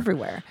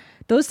 Everywhere.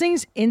 Those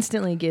things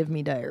instantly give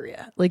me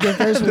diarrhea. Like if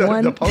there's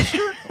one the poster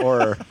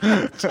or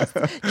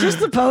just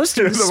the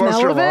poster, Just the smell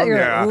poster of it, alone, you're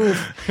yeah. like,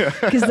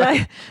 oof.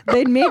 Because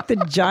they'd make the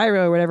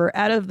gyro or whatever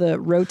out of the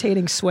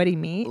rotating sweaty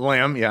meat.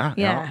 Lamb,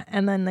 Yeah,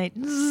 and then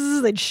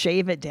they'd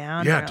shave it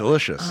down. Yeah, You're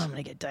delicious. Like, oh, I'm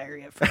gonna get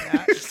diarrhea for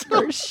that.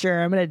 For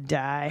sure, I'm gonna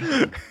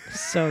die.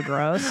 So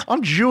gross.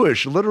 I'm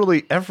Jewish.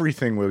 Literally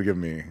everything will give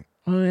me.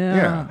 Oh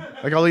Yeah.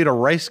 Like I'll eat a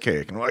rice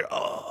cake and I'm like,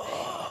 oh.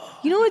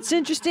 You know what's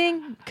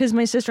interesting? Because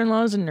my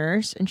sister-in-law is a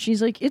nurse, and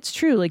she's like, it's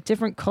true. Like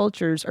different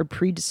cultures are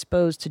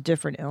predisposed to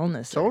different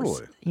illnesses.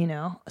 Totally. You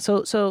know.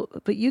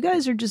 But you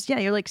guys are just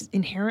you're like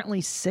inherently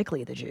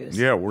sickly. The Jews.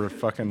 Yeah, we're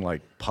fucking like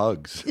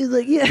pugs. It's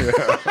like, yeah.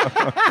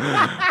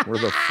 We're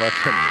the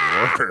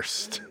fucking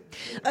worst.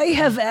 I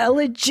have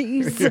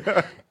allergies.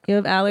 Yeah. You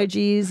have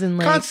allergies and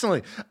like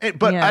Constantly.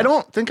 But Yeah. I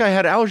don't think I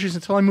had allergies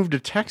until I moved to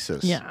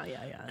Texas. Yeah.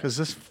 Because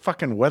this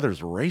fucking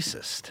weather's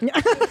racist.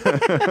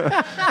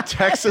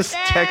 Texas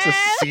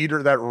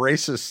cedar, that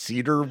racist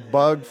cedar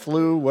bug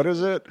flu. What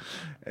is it?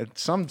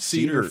 It's some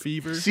Cedar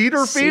fever?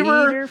 Cedar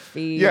fever? Cedar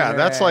fever. Yeah,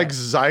 that's like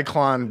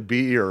Zyklon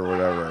B or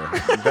whatever.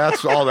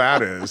 That's all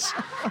that is.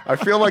 I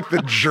feel like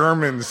the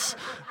Germans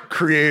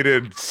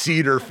created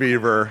cedar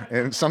fever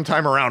and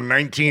sometime around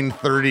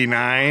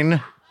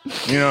 1939.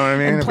 You know what I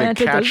mean? And If they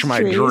planted catch those my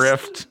trees.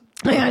 drift.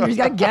 Man,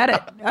 I get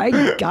it.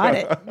 I got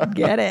it.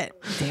 Get it.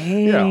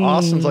 Dang. Yeah,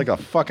 Austin's like a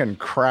fucking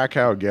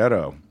Krakow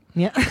ghetto.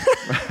 Yeah.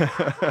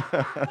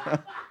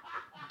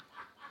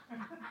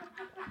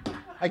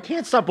 I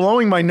can't stop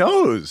blowing my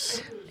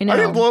nose. I know. I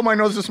didn't blow my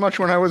nose this much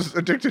when I was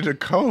addicted to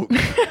Coke.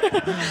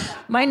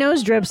 My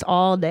nose drips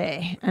all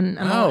day, and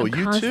I'm you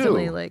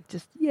constantly too. like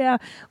just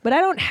But I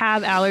don't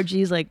have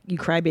allergies like you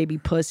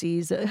crybaby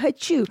pussies,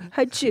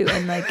 hachoo,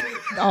 and like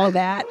all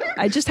that.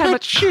 I just have a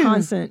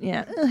constant I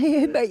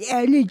have my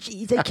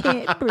allergies. I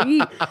can't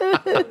breathe.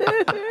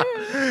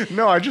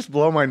 No, I just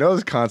blow my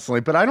nose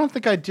constantly, but I don't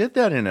think I did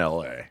that in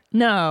LA.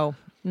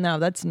 No,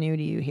 that's new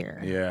to you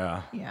here.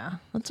 Yeah,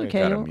 that's I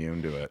okay. got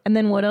immune to it. And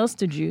then what else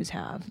do Jews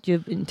have? Do you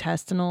have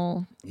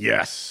intestinal?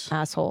 Yes.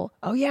 Asshole.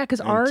 Oh yeah,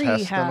 because Ari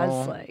has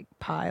Intestinal. like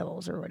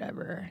piles or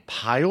whatever.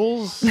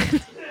 Piles?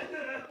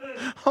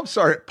 I'm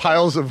sorry,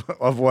 piles of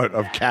what?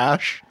 Of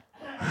cash?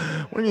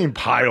 What do you mean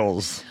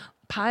piles?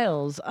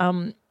 Piles.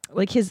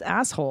 Like his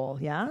asshole.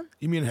 Yeah.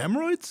 You mean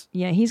hemorrhoids?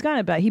 Yeah, he's got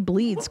it bad. He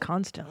bleeds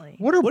constantly.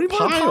 What are What do you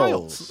mean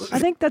piles? I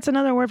think that's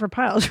another word for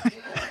piles.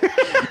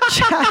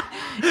 Chad,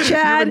 You've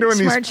been doing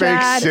these smart fake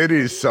Chad.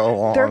 cities so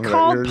long. They're that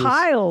called you're just-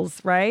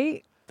 piles,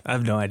 right? I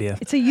have no idea.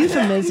 It's a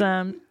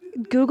euphemism.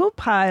 Google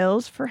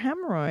piles for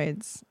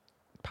hemorrhoids.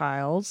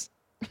 Piles.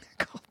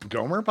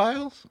 Gomer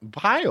piles?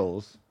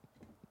 Piles?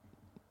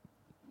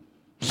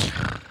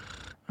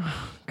 I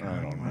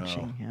don't know.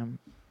 Watching him.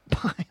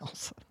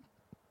 Piles.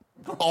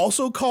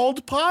 Also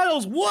called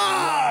piles.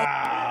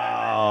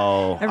 Wow.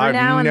 Oh, Every I've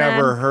now and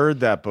never then- heard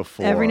that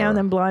before. Every now and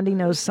then Blondie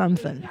knows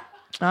something.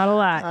 Not a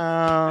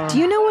lot. Do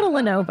you know what a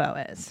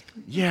Lenovo is?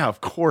 Yeah, of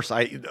course.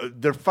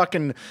 They're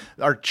fucking.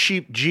 Our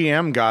cheap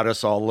GM got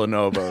us all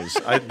Lenovo's.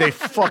 They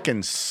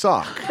fucking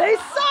suck. They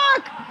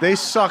suck. They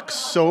suck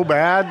so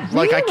bad.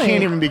 Like I Really?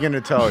 can't even begin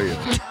to tell you.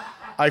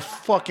 I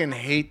fucking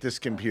hate this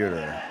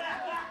computer.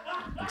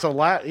 It's a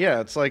lot.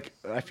 Yeah, it's like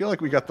I feel like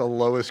we got the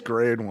lowest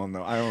grade one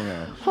though. I don't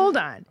know. Hold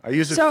on. I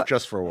use it So-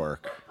 just for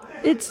work.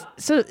 It's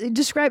so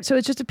describe. So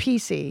it's just a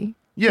PC.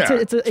 Yeah,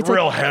 it's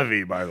real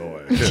heavy, by the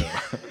way.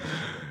 Too.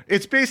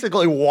 It's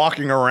basically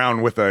walking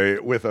around with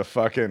a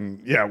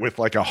fucking with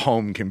like a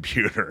home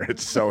computer.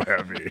 It's so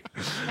heavy.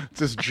 It's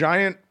this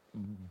giant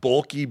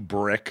bulky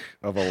brick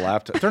of a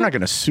laptop. They're not going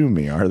to sue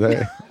me, are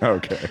they?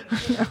 Okay.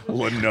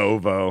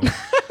 Lenovo.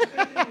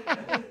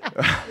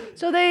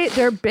 So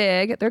they're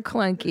big, they're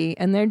clunky,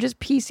 and they're just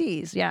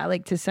PCs. Yeah,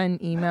 like to send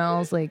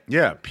emails, like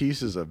Yeah,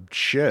 pieces of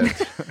shit.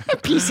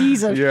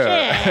 PCs of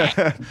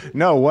shit.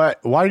 No, what?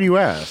 Why do you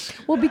ask?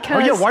 Well,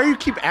 because why do you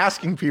keep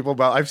asking people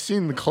about? I've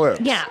seen the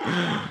clips.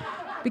 Yeah.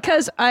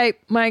 Because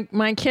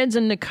my kid's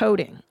into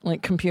coding,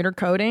 like computer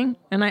coding,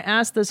 and I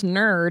asked this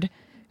nerd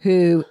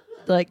who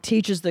like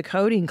teaches the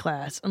coding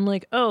class. I'm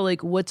like, oh,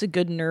 like what's a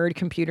good nerd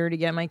computer to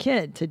get my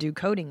kid to do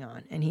coding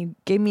on? And he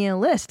gave me a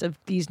list of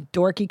these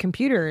dorky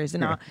computers,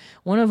 and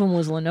one of them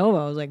was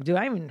Lenovo. I was like, dude,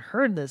 I haven't even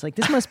heard this. Like,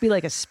 this must be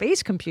like a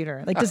space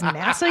computer. Like, does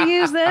NASA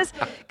use this?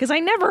 Because I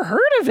never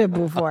heard of it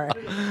before.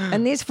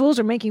 And these fools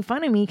are making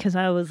fun of me because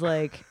I was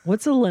like,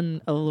 what's a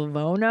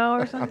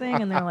Livono or something?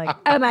 And they're like,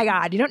 oh my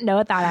god, you don't know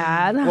what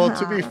that is. Well,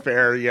 to be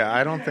fair, yeah,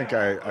 I don't think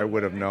I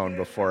would have known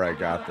before I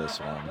got this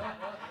one.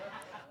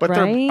 But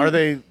Right? are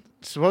they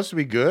supposed to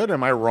be good?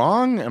 Am I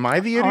wrong? Am I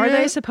the idiot? Are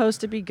they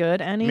supposed to be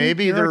good?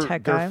 Maybe You're they're a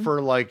tech guy.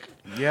 for like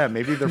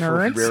maybe they're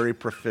Nerds? for very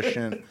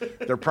proficient.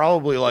 They're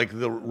probably like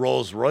the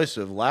Rolls Royce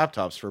of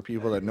laptops for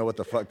people that know what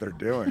the fuck they're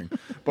doing.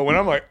 But when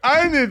I'm like,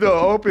 I need to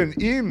open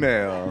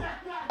email,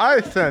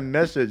 I send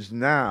message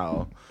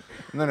now.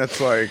 And then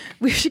it's like,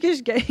 We should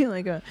just get you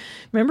like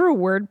remember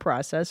word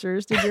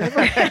processors? Did you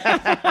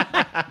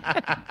ever?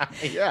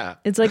 yeah.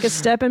 It's like a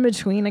step in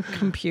between a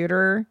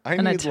computer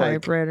and a need, like,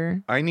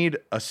 typewriter. I need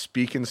a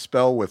speak and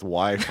spell with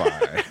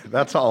Wi-Fi.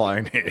 That's all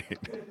I need.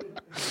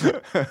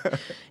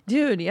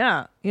 Dude,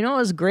 yeah. You know what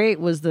was great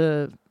was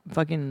the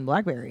fucking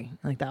BlackBerry.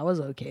 Like that was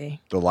okay.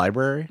 The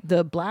library?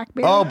 The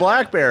BlackBerry. Oh,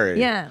 BlackBerry.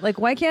 Yeah. Like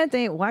why come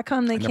they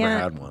never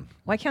can't had one.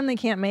 Why come they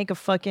can't make a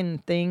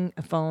fucking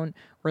a phone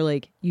where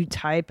like you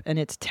type and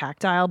it's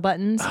tactile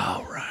buttons?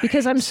 Oh, right.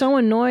 Because I'm so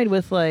annoyed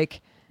with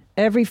like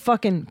every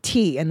fucking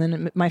T and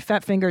then my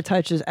fat finger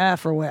touches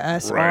F or what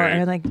S or Right.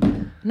 and I'm like,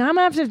 now I'm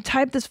gonna have to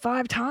type this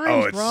 5 times.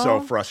 Oh, it's bro. so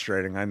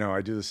frustrating. I know.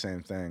 I do the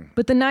same thing.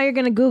 But then now you're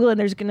gonna Google it and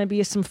there's gonna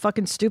be some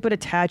fucking stupid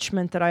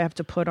attachment that I have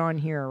to put on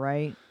here,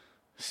 right?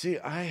 See,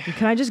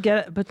 Can I just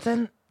get it? But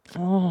then,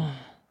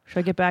 should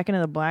I get back into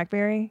the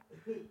BlackBerry?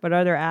 But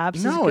are there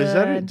apps? No, is is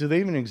that good? it? Do they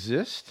even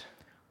exist?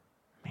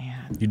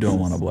 You don't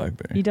want a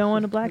BlackBerry. You don't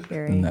want a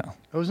BlackBerry? No.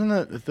 I was in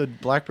the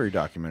BlackBerry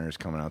documentary is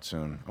coming out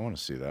soon. I want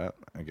to see that,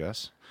 I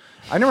guess.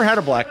 I never had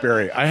a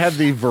BlackBerry. I had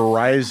the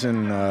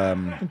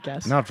Verizon,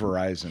 guess. not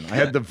Verizon. I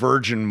had the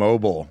Virgin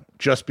Mobile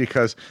just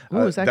because Ooh,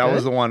 is that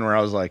was good? the one where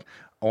I was like,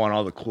 I want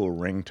all the cool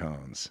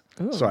ringtones.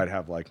 Ooh. So I'd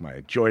have like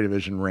my Joy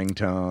Division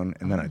ringtone,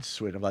 and then I'd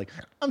switch. I'm like,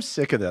 I'm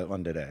sick of that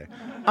one today.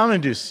 I'm gonna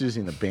do Susie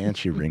and the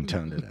Banshee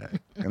ringtone today,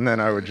 and then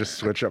I would just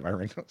switch up my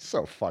ringtone.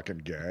 So fucking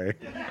gay.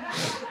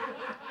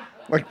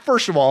 Like,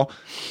 first of all,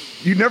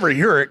 you never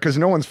hear it because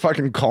no one's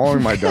fucking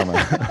calling my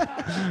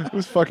dumbass.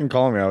 Who's fucking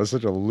calling me? I was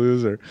such a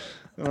loser.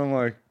 And I'm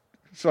like,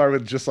 so I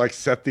would just like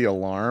set the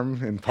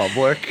alarm in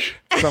public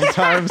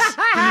sometimes.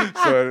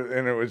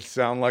 And it would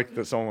sound like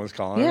that someone was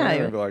calling me. And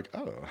I'd be like,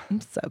 oh.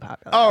 I'm so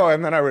popular. Oh,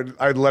 and then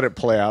I'd let it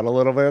play out a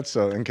little bit.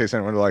 So in case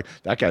anyone was like,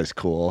 that guy's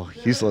cool.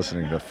 He's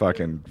listening to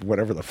fucking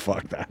whatever the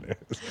fuck that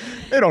is.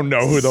 They don't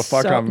know who the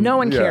fuck I'm. No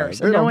one cares.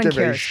 They no don't one give a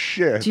cares.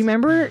 shit. Do you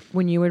remember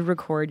when you would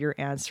record your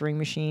answering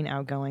machine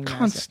outgoing message?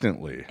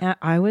 Constantly.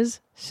 I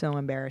was so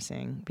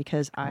embarrassing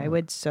because I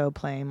would so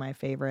play my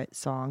favorite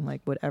song,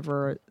 like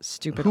whatever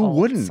stupid Who old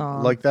wouldn't?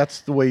 song. Like,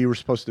 that's the way you were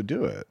supposed to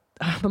do it.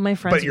 But my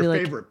friends But would your be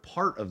like, favorite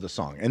part of the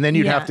song. And then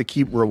you'd Yeah. have to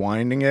keep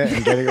rewinding it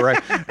and getting it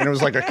right. And it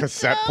was like a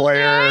cassette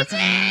player.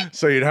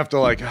 So you'd have to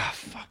like,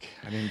 fuck,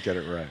 I didn't get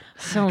it right.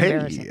 so Hey.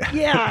 embarrassing.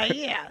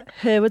 Yeah.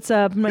 Hey, what's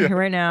up? I'm here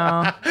right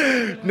now.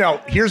 Now,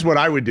 here's what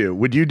I would do.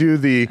 Would you do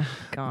the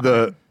God.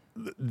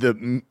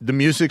 the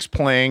music's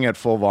playing at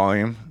full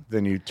volume?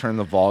 Then you turn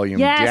the volume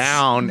Yes,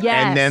 down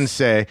yes. and then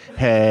say,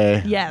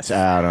 hey, Yes. it's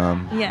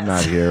Adam. Yes.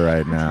 Not here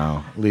right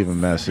now. Leave a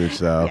message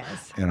though,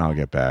 Yes. and I'll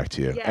get back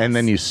to you. Yes. And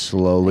then you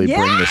slowly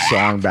bring the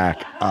song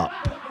back up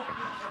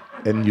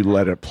and you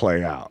let it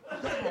play out.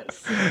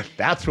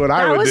 That's what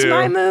I That would was do.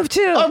 my move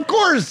too. Of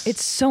course.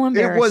 It's so It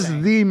embarrassing.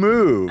 was the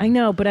move. I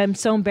know, but I'm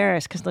so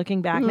embarrassed because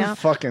looking back now,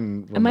 Fucking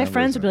and my remembers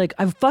friends would be like,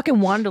 I fucking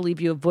wanted to leave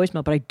you a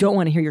voicemail, but I don't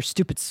want to hear your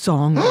stupid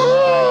song.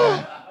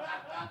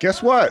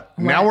 Guess what?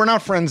 Now we're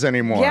not friends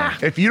anymore. Yeah.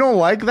 If you don't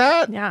like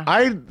that, Yeah.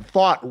 I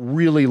thought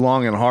really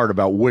long and hard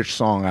about which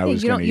song I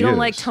was you going don't to you use. don't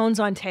like tones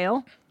on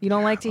tail? You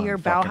don't like to hear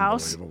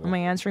Bauhaus on my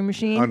answering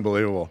machine?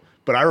 Unbelievable.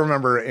 But I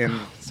remember in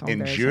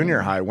embarrassing. junior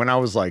high when I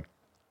was like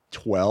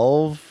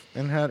 12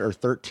 and had or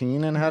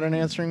 13 and had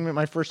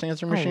my first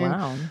answering machine.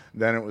 wow.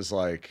 Then it was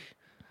like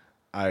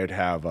I'd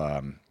have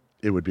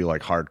it would be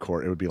like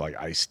hardcore. It would be like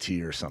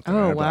Ice-T or something. Oh,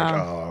 And I'd be like,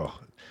 wow. oh,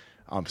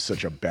 I'm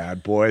such a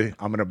bad boy.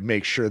 I'm gonna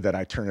make sure that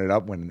I turn it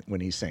up when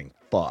he's saying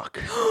fuck.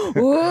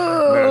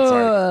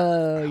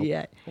 Whoa,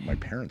 yeah. Well, my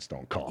parents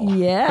don't call.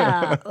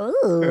 Yeah.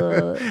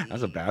 Ooh.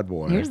 That's a bad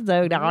boy. You're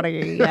so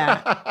naughty.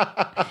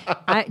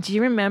 Yeah. Do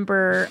you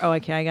remember? Oh,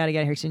 okay. I gotta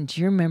get here soon.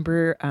 Do you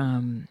remember?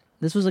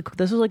 This was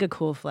like a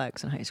cool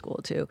flex in high school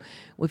too.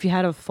 If you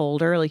had a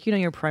folder, like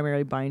your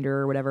primary binder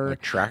or whatever,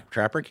 Like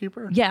Trapper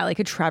Keeper? yeah, like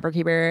a Trapper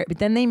Keeper. But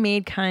then they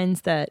made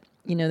kinds that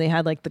they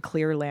had like the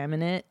clear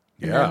laminate.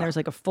 And Yeah. then there's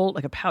like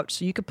a pouch,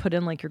 so you could put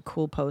in like your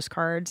cool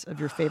postcards of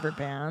your favorite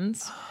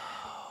bands.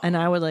 And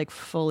I would like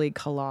fully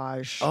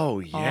collage. Oh,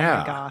 yeah. All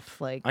my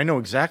goth, like. I know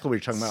exactly what you're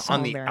talking about. So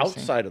On the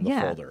embarrassing. outside of the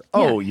Yeah. folder.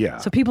 Oh, yeah.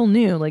 So people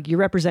knew, like, you're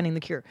representing The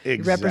Cure. You're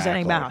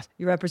representing Exactly. Mouse.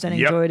 You're representing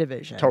Yep. Joy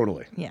Division.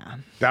 Totally. Yeah.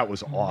 That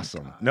was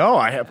awesome.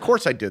 No, of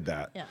course I did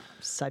that. Yeah.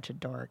 Such a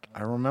dork.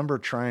 I remember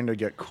trying to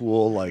get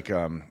cool, like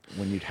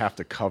when you'd have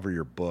to cover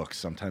your books.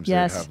 Sometimes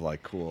Yes. they'd have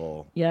like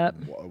cool. Yep.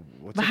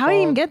 What's But it how do you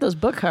even called? get those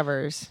book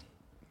covers?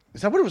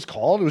 Is that what it was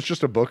called? It was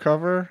just a book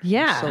cover?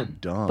 Yeah. So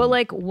dumb. But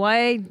like,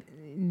 why?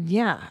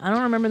 Yeah, I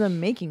don't remember them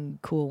making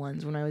cool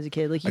ones when I was a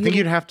kid. Like, I think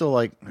you'd have to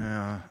like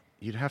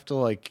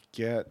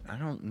get. I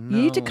don't know.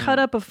 You need to cut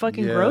up a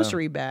fucking Yeah.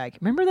 grocery bag.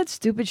 Remember that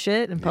stupid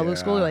shit in public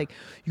school? Like,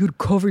 you could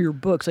cover your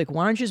books. Like,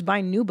 why don't you just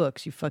buy new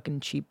books, you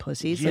fucking cheap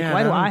pussies? Yeah, like,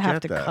 why do I I don't have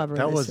get to that. cover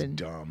That this? was in-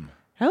 dumb.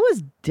 That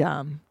was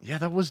dumb. Yeah,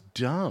 that was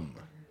dumb.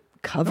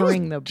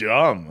 Covering the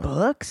dumb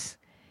books?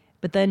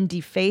 But then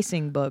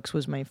defacing books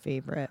was my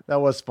favorite. That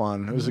was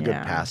fun. It was a good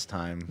Yeah.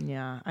 pastime.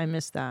 Yeah, I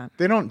miss that.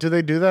 They don't. Do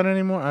they do that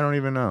anymore? I don't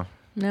even know.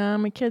 No,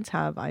 my kids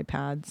have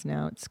iPads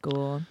now at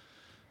school.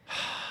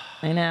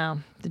 I know.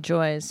 The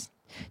joys.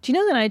 Do you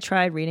know that I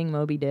tried reading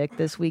Moby Dick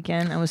this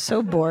weekend? I was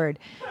so bored.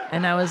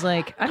 And I was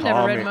like, I've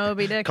never read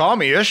Moby Dick. Call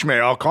me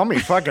Ishmael. Call me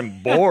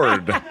fucking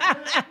bored.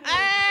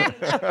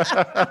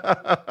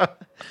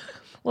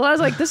 Well, I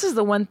was like, this is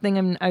the one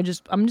thing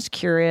I'm just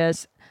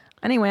curious.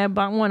 Anyway, I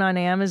bought one on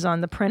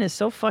Amazon. The print is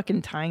so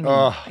fucking tiny.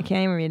 Ugh. I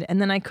can't even read it.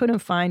 And then I couldn't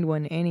find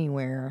one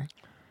anywhere.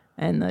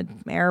 And the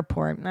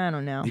airport, I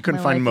don't know. You couldn't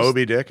My find life is-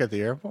 Moby Dick at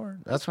the airport?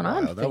 That's what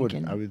I'm wild. That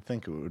thinking. I would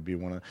think it would be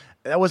one of.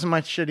 That wasn't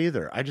my shit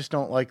either. I just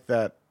don't like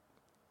that.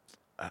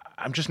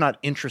 I'm just not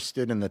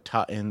interested in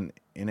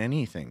in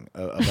anything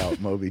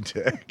about Moby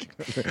Dick.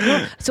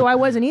 So I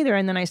wasn't either.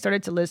 And then I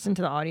started to listen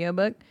to the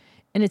audiobook.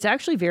 And it's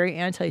actually very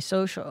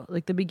antisocial.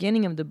 Like the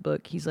beginning of the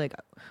book, he's like,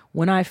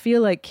 when I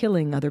feel like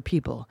killing other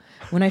people,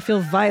 when I feel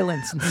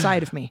violence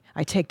inside of me,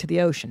 I take to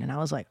the ocean. And I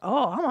was like,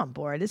 oh, I'm on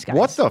board. This guy.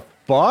 What the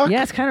fuck?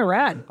 Yeah, it's kind of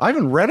rad. I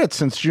haven't read it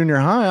since junior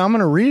high. I'm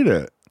gonna read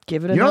it.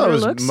 Give it You know that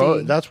another was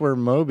look-see. that's where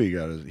Moby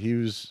got his.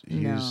 He's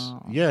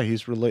No. yeah.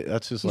 He's related.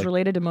 That's his He's like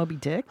related to Moby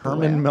Dick. the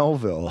Herman whale.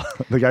 Melville,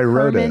 the guy who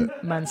wrote Herman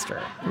it. Munster,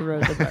 who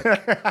wrote the book.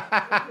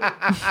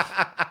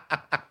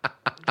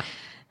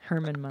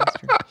 Herman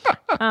Munster.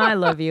 I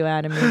love you,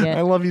 Adam. Eget.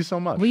 I love you so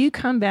much. Will you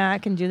come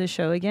back and do the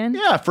show again?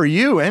 Yeah, for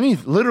you,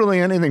 literally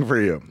anything for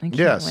you. I can't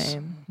Yes,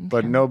 wait.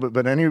 but no,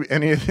 but any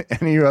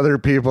other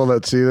people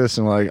that see this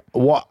and like,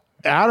 what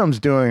Adam's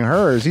doing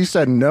hers? He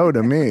said no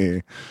to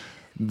me.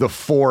 The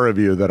four of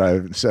you that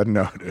I've said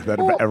no to that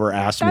have ever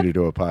asked me to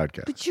do a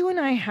podcast. But you and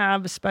I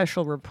have a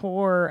special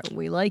rapport.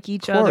 We like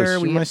each Of course, other. you're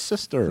We my have-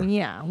 sister.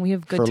 Yeah, we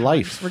have good For times.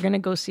 life. We're gonna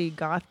go see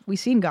goth. We've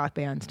seen goth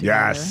bands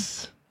together.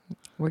 Yes,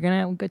 We're gonna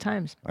have good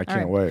times. I All can't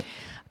right. wait.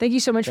 Thank you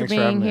so much Thanks for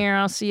for having being me. here.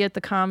 I'll see you at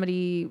the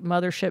Comedy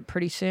Mothership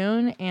pretty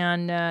soon.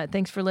 And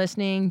thanks for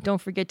listening.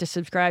 Don't forget to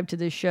subscribe to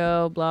this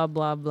show. Blah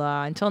blah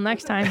blah. Until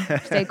next time,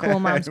 stay cool,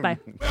 moms. Bye.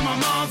 Where my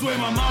mom's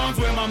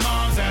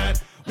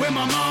at. Where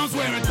my mom's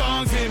wearing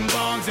thongs, hitting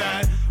bongs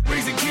at.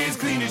 Raising kids,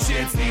 cleaning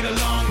shits, need a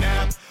long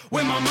nap.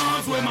 Where my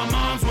mom's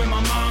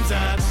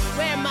at.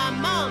 Where my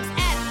mom's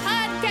at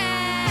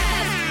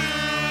podcast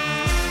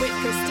with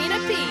Christina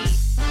P.